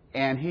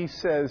 And he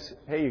says,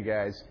 hey, you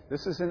guys,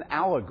 this is an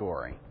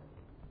allegory.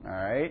 All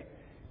right?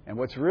 And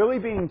what's really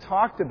being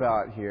talked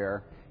about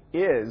here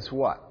is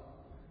what?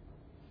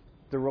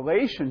 The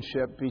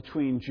relationship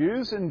between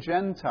Jews and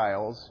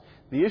Gentiles,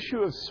 the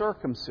issue of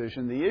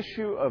circumcision, the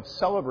issue of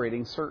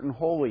celebrating certain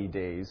holy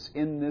days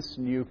in this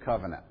new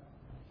covenant.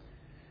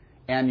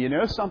 And you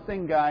know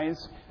something,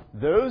 guys?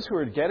 Those who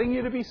are getting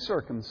you to be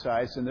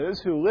circumcised, and those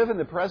who live in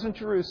the present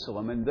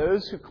Jerusalem, and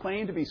those who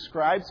claim to be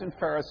scribes and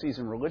Pharisees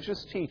and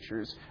religious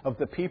teachers of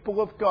the people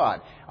of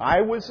God.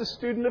 I was a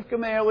student of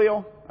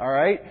Gamaliel, all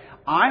right?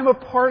 I'm a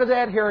part of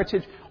that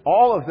heritage.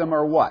 All of them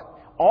are what?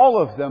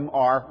 All of them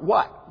are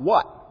what?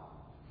 What?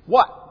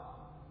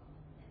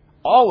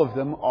 All of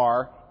them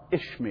are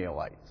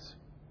Ishmaelites.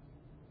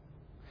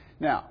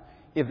 Now,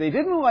 if they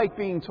didn't like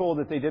being told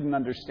that they didn't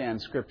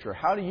understand Scripture,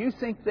 how do you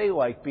think they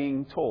like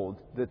being told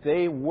that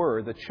they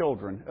were the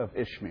children of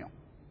Ishmael?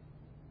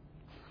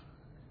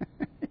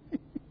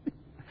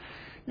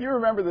 You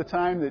remember the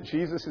time that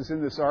Jesus is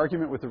in this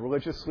argument with the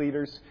religious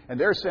leaders, and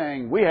they're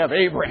saying, we have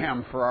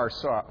Abraham for our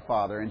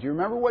father. And do you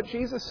remember what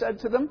Jesus said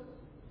to them?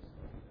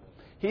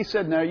 He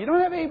said, no, you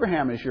don't have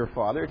Abraham as your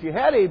father. If you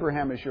had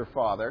Abraham as your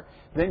father,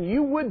 then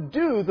you would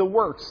do the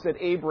works that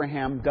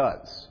Abraham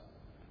does.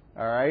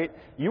 All right?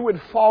 You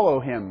would follow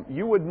him.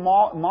 You would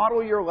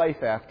model your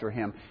life after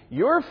him.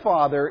 Your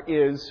father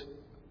is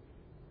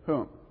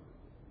whom?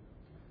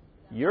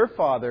 Your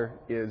father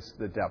is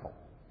the devil.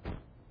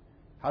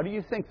 How do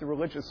you think the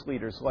religious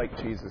leaders like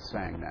Jesus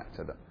saying that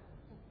to them?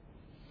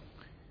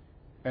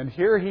 And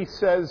here he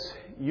says,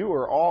 you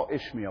are all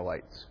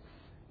Ishmaelites.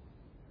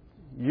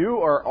 You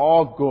are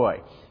all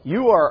Goy.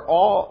 You are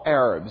all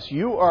Arabs.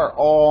 You are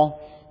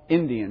all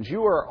Indians.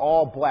 You are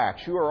all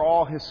blacks. You are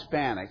all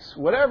Hispanics.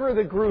 Whatever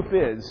the group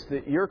is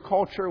that your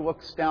culture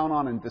looks down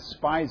on and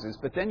despises,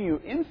 but then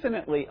you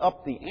infinitely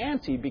up the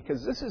ante,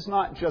 because this is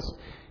not just,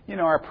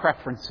 our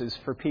preferences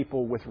for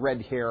people with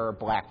red hair or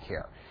black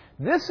hair.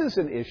 This is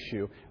an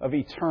issue of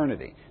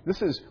eternity.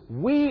 This is,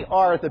 we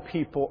are the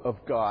people of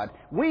God.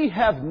 We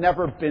have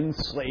never been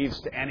slaves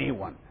to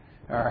anyone.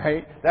 All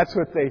right? That's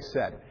what they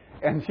said.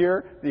 And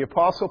here, the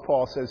Apostle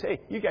Paul says, hey,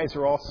 you guys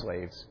are all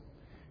slaves.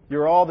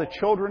 You're all the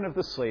children of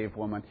the slave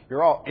woman.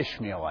 You're all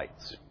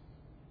Ishmaelites.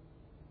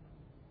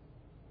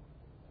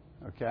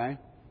 Okay?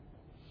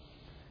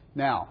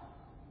 Now,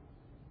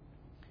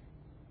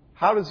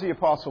 how does the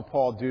Apostle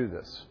Paul do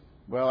this?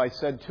 Well, I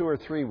said 2 or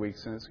 3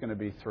 weeks, and it's going to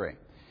be 3.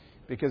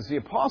 Because the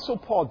Apostle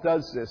Paul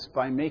does this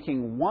by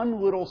making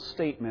one little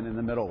statement in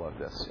the middle of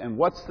this. And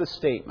what's the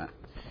statement?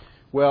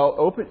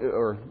 Well,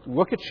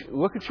 look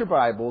at your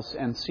Bibles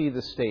and see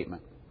the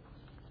statement.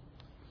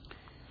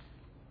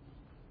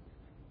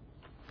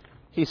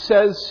 He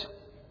says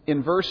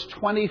in verse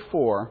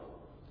 24,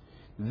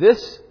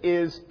 this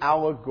is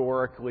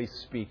allegorically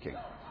speaking.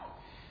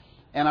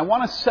 And I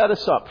want to set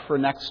us up for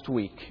next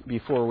week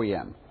before we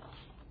end.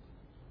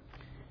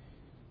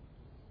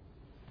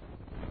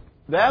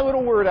 That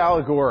little word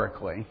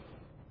allegorically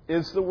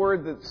is the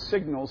word that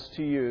signals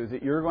to you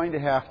that you're going to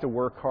have to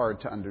work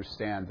hard to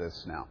understand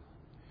this now.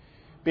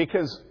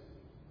 Because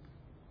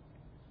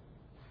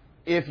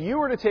if you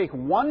were to take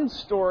one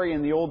story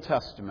in the Old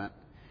Testament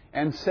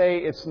and say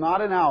it's not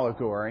an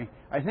allegory,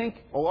 I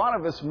think a lot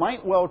of us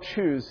might well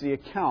choose the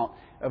account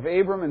of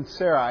Abram and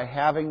Sarai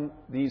having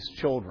these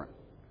children.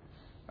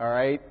 All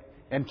right?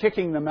 And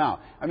kicking them out.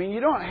 I mean, you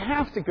don't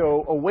have to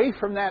go away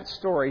from that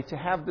story to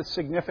have the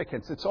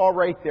significance. It's all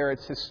right there.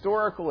 It's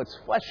historical. It's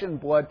flesh and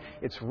blood.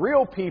 It's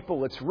real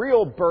people. It's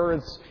real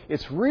births.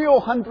 It's real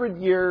 100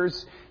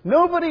 years.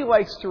 Nobody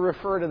likes to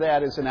refer to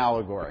that as an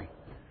allegory.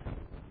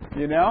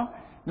 You know?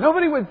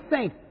 Nobody would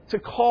think to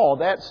call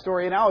that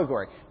story an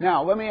allegory.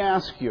 Now, let me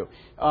ask you,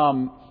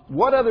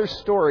 what other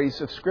stories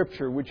of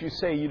Scripture would you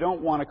say you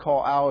don't want to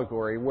call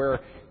allegory,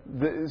 where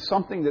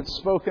something that's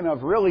spoken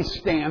of really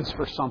stands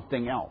for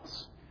something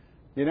else?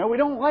 You know, we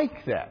don't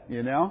like that,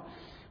 you know.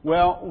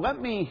 Well,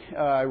 let me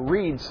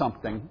read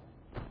something.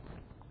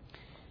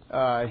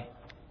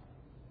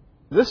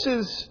 This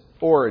is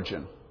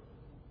Origen.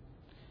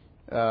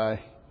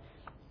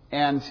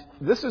 And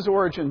this is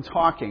Origen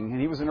talking,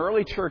 and he was an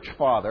early church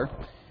father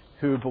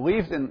who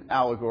believed in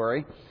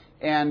allegory.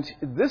 And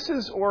this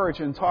is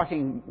Origen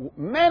talking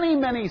many,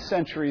 many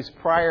centuries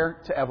prior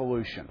to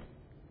evolution.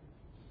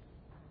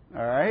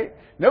 All right?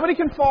 Nobody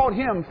can fault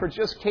him for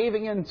just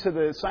caving into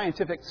the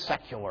scientific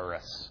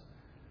secularists.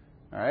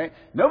 All right?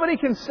 Nobody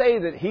can say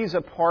that he's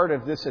a part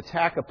of this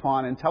attack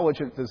upon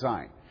intelligent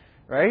design.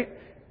 Right?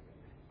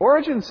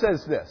 Origen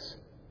says this.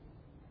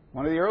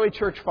 One of the early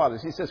church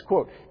fathers, he says,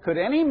 quote, "Could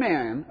any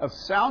man of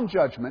sound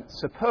judgment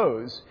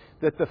suppose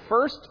that the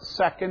first,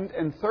 second,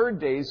 and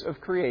third days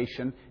of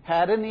creation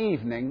had an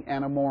evening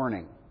and a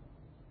morning,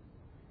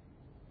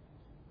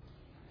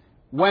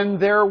 when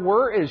there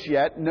were as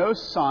yet no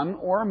sun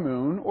or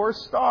moon or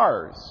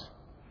stars?"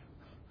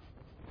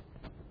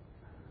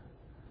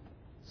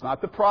 It's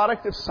not the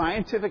product of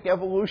scientific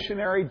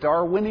evolutionary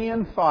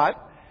Darwinian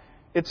thought.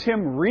 It's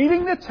him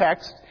reading the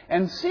text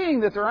and seeing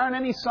that there aren't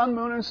any sun,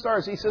 moon, and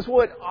stars. He says,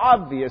 well, it's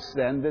obvious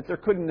then that there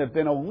couldn't have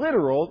been a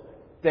literal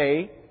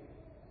day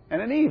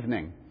and an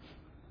evening.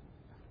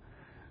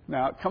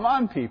 Now, come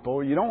on,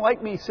 people. You don't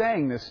like me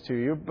saying this to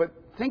you, but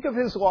think of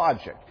his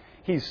logic.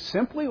 He's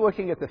simply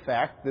looking at the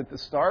fact that the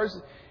stars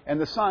and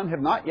the sun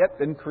have not yet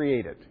been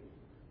created.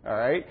 All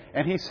right?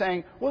 And he's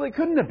saying, well, it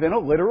couldn't have been a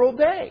literal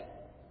day.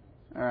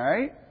 All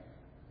right?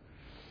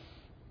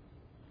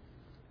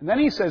 And then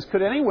he says,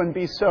 could anyone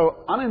be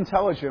so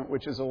unintelligent,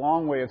 which is a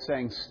long way of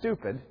saying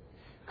stupid,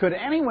 could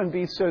anyone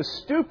be so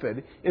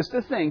stupid as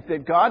to think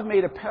that God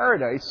made a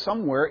paradise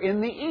somewhere in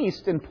the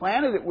east and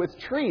planted it with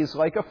trees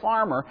like a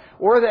farmer,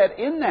 or that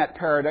in that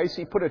paradise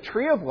he put a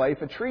tree of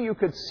life, a tree you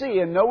could see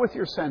and know with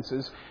your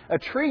senses, a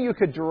tree you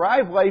could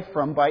derive life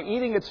from by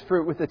eating its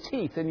fruit with the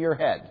teeth in your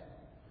head?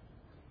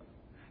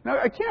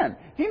 Now, again,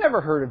 he never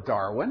heard of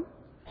Darwin.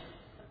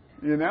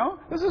 You know?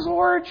 This is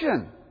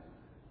Origen.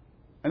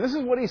 And this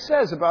is what he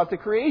says about the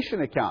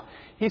creation account.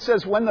 He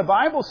says, when the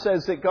Bible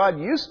says that God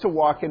used to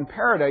walk in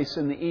paradise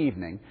in the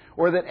evening,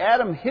 or that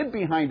Adam hid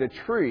behind a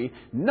tree,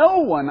 no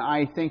one,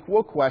 I think,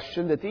 will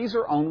question that these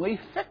are only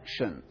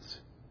fictions.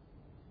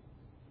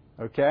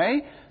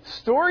 Okay?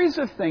 Stories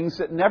of things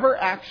that never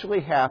actually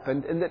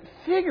happened, and that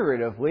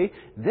figuratively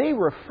they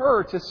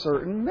refer to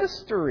certain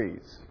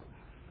mysteries.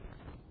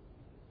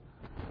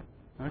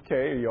 Okay,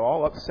 are you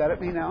all upset at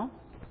me now?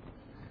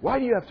 Why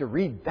do you have to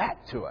read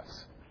that to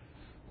us?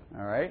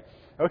 All right.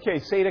 Okay,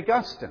 St.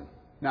 Augustine.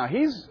 Now,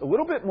 he's a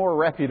little bit more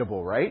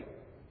reputable, right?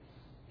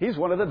 He's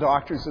one of the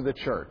doctors of the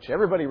church.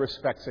 Everybody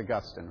respects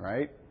Augustine,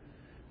 right?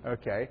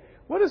 Okay.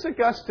 What does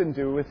Augustine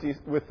do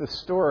with the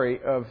story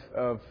of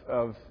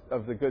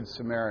the Good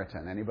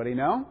Samaritan? Anybody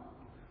know?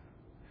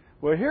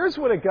 Well, here's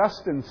what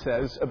Augustine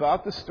says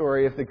about the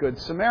story of the Good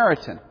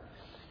Samaritan.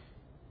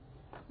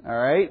 All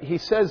right. He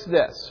says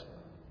this,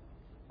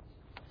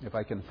 if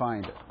I can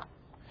find it.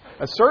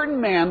 A certain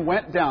man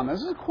went down.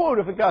 This is a quote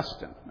of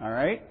Augustine, all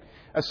right?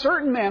 A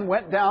certain man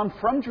went down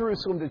from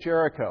Jerusalem to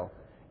Jericho,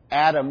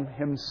 Adam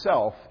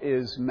himself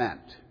is meant.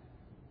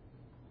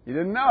 You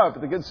didn't know it,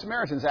 but the Good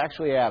Samaritan's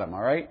actually Adam,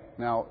 all right?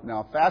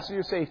 Now fasten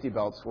your safety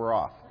belts, we're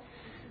off.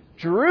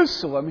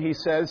 Jerusalem, he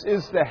says,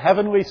 is the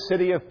heavenly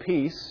city of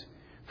peace,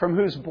 from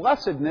whose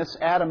blessedness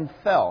Adam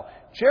fell.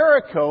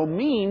 Jericho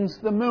means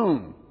the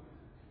moon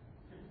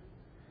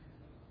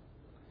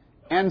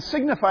and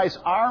signifies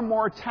our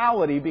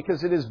mortality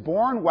because it is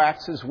born,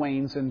 waxes,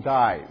 wanes, and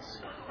dies.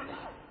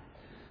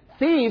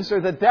 Thieves are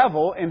the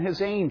devil and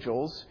his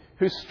angels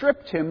who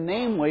stripped him,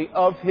 namely,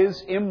 of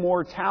his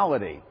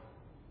immortality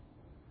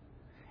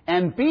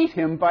and beat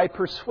him by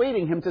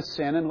persuading him to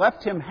sin and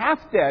left him half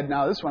dead.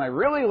 Now, this one I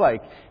really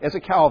like as a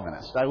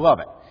Calvinist. I love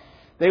it.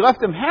 They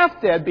left him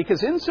half dead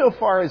because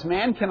insofar as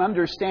man can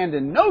understand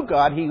and know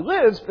God, he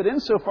lives, but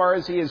insofar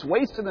as he is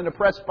wasted and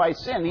oppressed by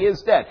sin, he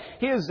is dead.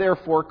 He is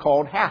therefore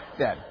called half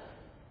dead.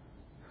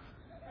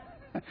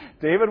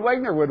 David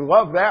Wegner would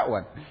love that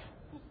one.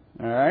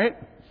 All right?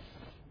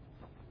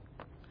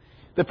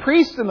 The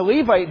priest and the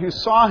Levite who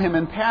saw him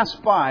and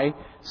passed by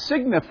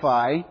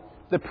signify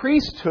the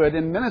priesthood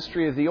and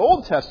ministry of the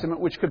Old Testament,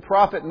 which could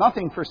profit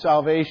nothing for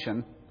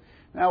salvation.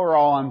 Now we're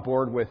all on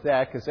board with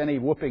that, because any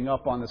whooping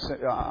up on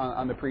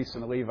the priests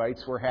and the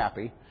Levites, we're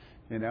happy.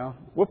 You know,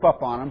 whoop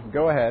up on them.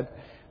 Go ahead.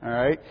 All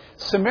right.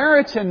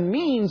 Samaritan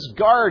means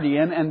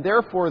guardian, and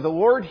therefore the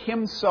Lord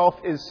Himself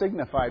is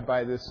signified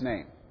by this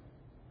name.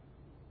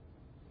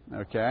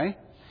 Okay.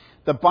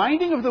 The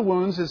binding of the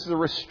wounds is the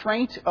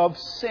restraint of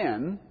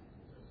sin.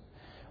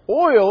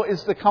 Oil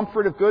is the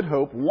comfort of good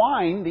hope.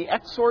 Wine, the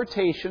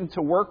exhortation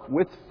to work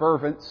with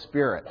fervent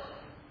spirit.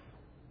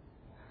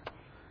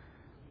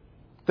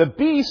 The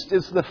beast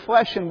is the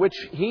flesh in which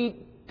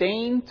He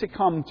deigned to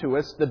come to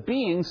us. The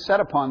being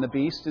set upon the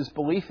beast is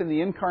belief in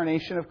the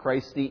incarnation of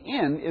Christ. The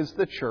inn is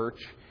the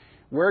church,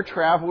 where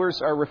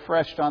travelers are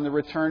refreshed on the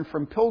return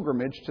from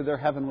pilgrimage to their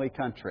heavenly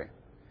country.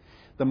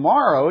 The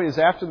morrow is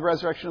after the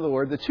resurrection of the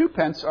Lord. The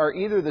twopence are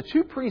either the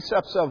two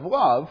precepts of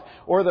love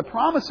or the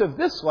promise of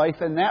this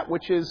life and that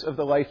which is of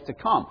the life to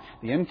come.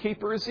 The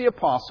innkeeper is the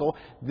apostle.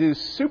 The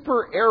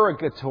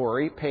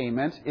supererogatory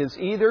payment is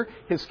either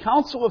his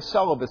counsel of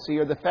celibacy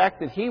or the fact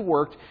that he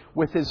worked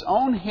with his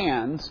own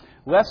hands,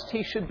 lest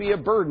he should be a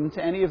burden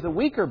to any of the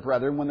weaker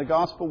brethren when the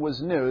gospel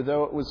was new,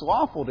 though it was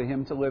lawful to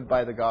him to live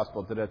by the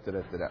gospel.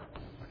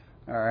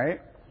 All right?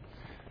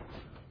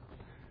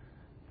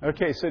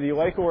 Okay, so do you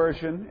like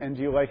Origen and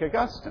do you like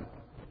Augustine?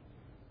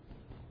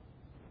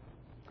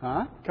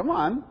 Huh? Come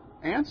on,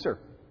 answer.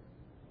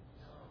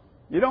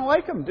 You don't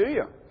like them, do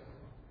you?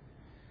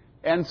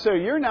 And so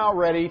you're now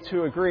ready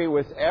to agree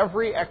with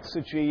every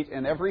exegete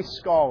and every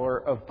scholar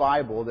of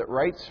Bible that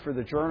writes for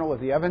the Journal of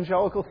the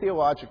Evangelical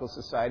Theological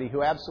Society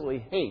who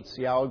absolutely hates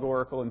the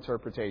allegorical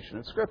interpretation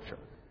of Scripture.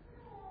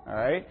 All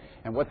right?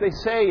 And what they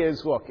say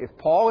is, look, if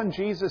Paul and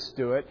Jesus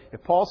do it,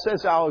 if Paul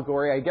says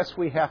allegory, I guess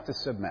we have to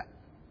submit.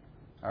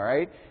 All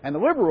right? And the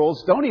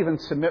liberals don't even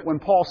submit when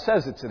Paul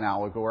says it's an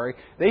allegory.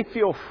 They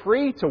feel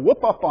free to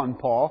whoop up on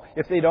Paul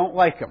if they don't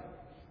like him.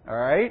 All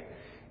right?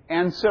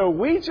 And so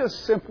we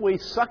just simply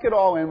suck it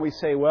all in. We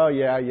say, well,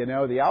 yeah, you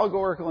know, the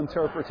allegorical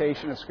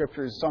interpretation of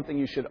Scripture is something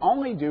you should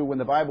only do when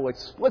the Bible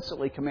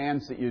explicitly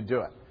commands that you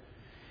do it.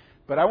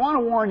 But I want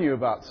to warn you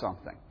about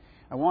something.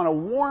 I want to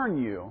warn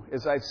you,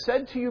 as I've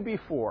said to you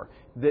before,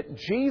 that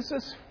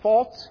Jesus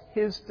faults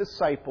His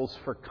disciples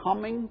for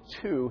coming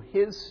to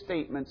His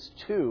statements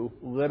too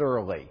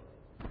literally.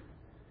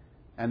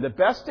 And the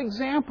best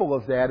example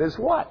of that is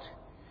what?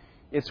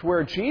 It's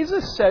where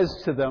Jesus says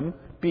to them,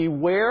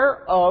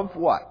 beware of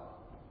what?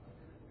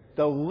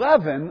 The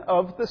leaven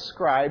of the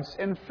scribes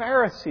and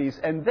Pharisees.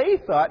 And they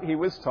thought He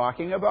was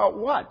talking about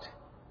what?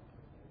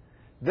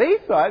 They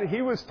thought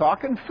He was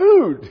talking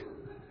food.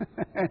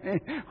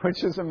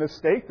 Which is a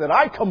mistake that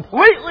I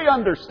completely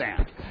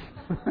understand.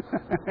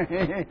 As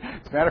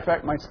a matter of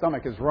fact, my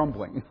stomach is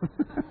rumbling.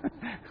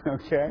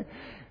 Okay?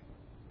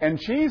 And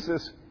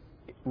Jesus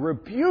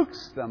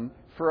rebukes them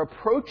for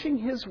approaching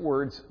His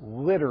words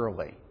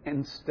literally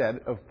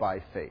instead of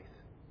by faith.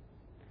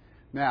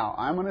 Now,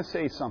 I'm going to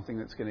say something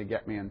that's going to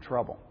get me in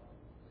trouble.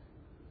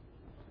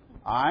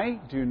 I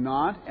do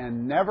not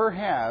and never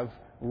have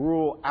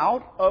rule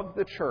out of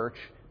the church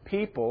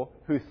people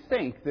who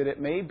think that it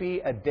may be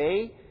a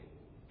day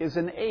is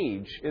an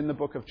age in the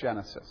book of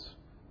Genesis.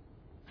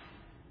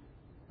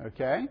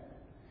 Okay?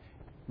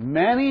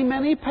 Many,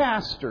 many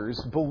pastors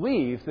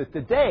believe that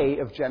the day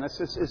of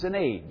Genesis is an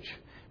age.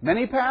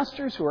 Many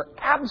pastors who are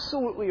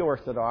absolutely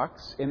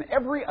orthodox in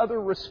every other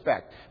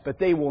respect, but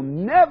they will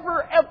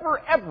never, ever,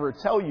 ever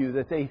tell you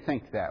that they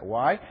think that.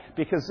 Why?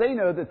 Because they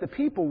know that the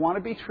people want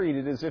to be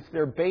treated as if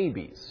they're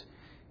babies.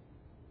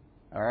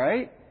 All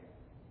right?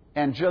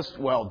 And just,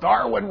 well,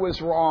 Darwin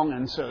was wrong,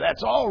 and so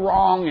that's all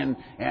wrong,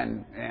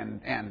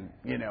 and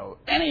you know,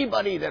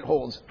 anybody that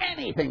holds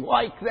anything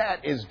like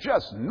that is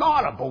just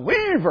not a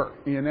believer,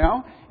 you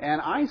know?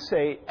 And I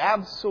say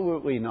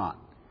absolutely not.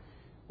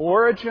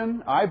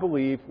 Origen, I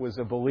believe, was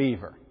a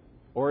believer.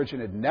 Origen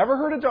had never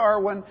heard of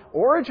Darwin.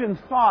 Origen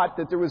thought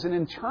that there was an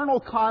internal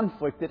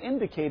conflict that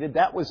indicated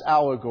that was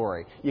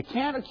allegory. You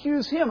can't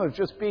accuse him of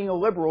just being a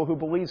liberal who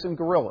believes in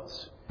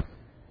gorillas.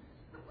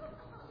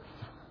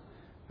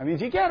 I mean,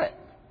 do you get it?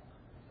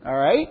 All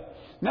right?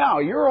 Now,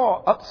 you're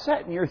all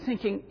upset and you're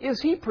thinking,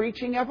 is he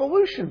preaching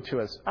evolution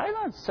to us? I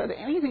haven't said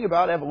anything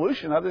about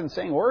evolution other than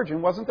saying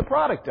Origen wasn't the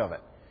product of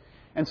it.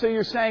 And so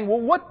you're saying, well,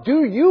 what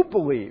do you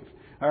believe?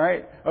 All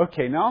right?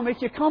 Okay, now I'll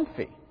make you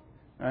comfy.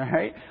 All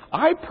right?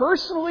 I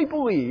personally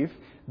believe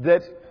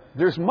that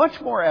there's much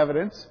more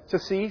evidence to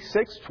see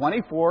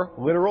 624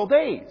 literal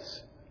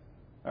days.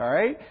 All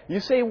right?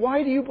 You say,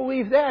 why do you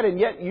believe that? And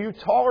yet you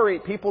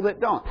tolerate people that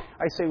don't.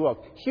 I say,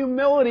 look,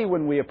 humility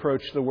when we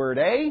approach the word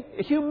A.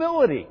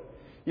 Humility.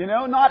 You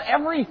know, not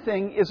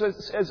everything is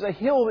a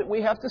hill that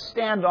we have to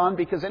stand on,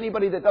 because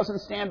anybody that doesn't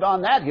stand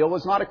on that hill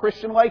is not a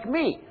Christian like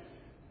me.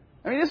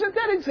 I mean, isn't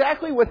that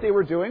exactly what they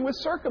were doing with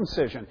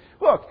circumcision?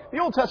 Look, the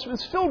Old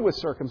Testament's filled with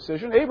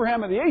circumcision.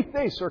 Abraham on the 8th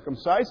day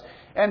circumcised.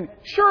 And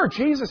sure,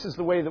 Jesus is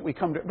the way that we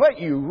come to... But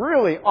you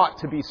really ought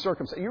to be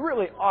circumcised. You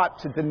really ought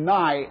to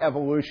deny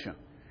evolution.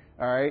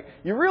 All right?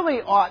 You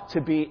really ought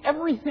to be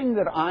everything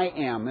that I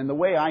am and the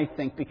way I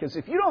think, because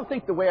if you don't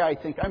think the way I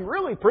think, I'm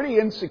really pretty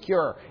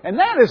insecure. And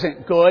that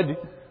isn't good.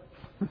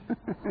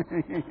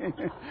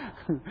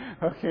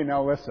 Okay,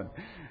 now listen.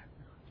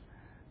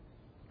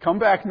 Come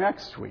back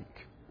next week.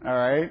 All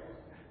right?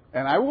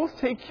 And I will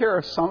take care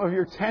of some of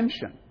your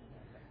tension.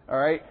 All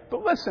right?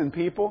 But listen,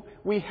 people,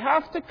 we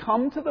have to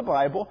come to the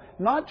Bible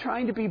not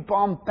trying to be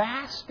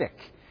bombastic.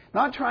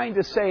 Not trying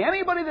to say,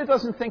 anybody that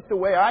doesn't think the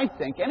way I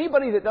think,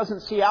 anybody that doesn't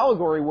see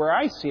allegory where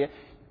I see it,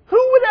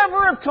 who would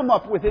ever have come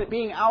up with it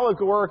being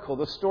allegorical,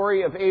 the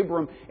story of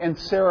Abram and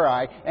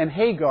Sarai and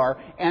Hagar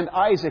and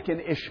Isaac and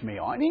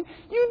Ishmael? I mean,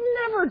 you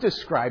never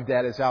describe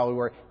that as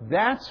allegory.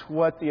 That's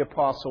what the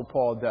Apostle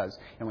Paul does.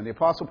 And when the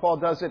Apostle Paul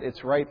does it,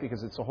 it's right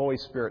because it's the Holy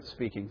Spirit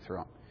speaking through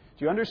him.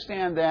 Do you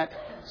understand that?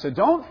 So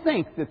don't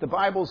think that the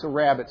Bible's a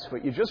rabbit's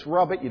foot. You just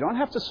rub it. You don't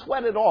have to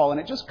sweat it all,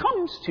 and it just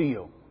comes to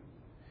you.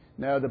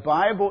 No, the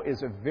Bible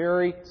is a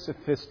very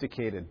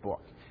sophisticated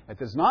book. It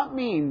does not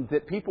mean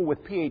that people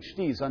with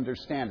PhDs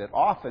understand it.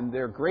 Often,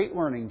 their great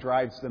learning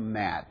drives them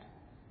mad.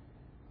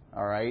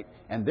 All right?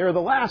 And they're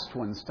the last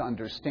ones to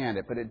understand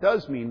it. But it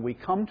does mean we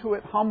come to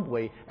it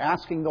humbly,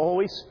 asking the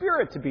Holy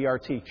Spirit to be our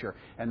teacher,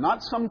 and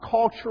not some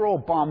cultural,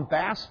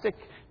 bombastic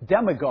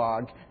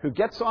demagogue who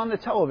gets on the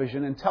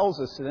television and tells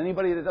us that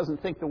anybody that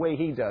doesn't think the way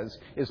he does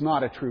is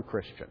not a true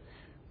Christian.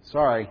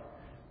 Sorry.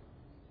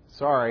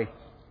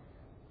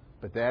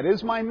 But that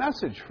is my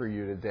message for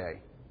you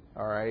today.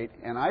 All right?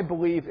 And I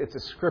believe it's a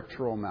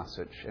scriptural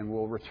message, and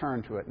we'll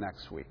return to it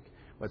next week.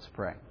 Let's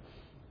pray.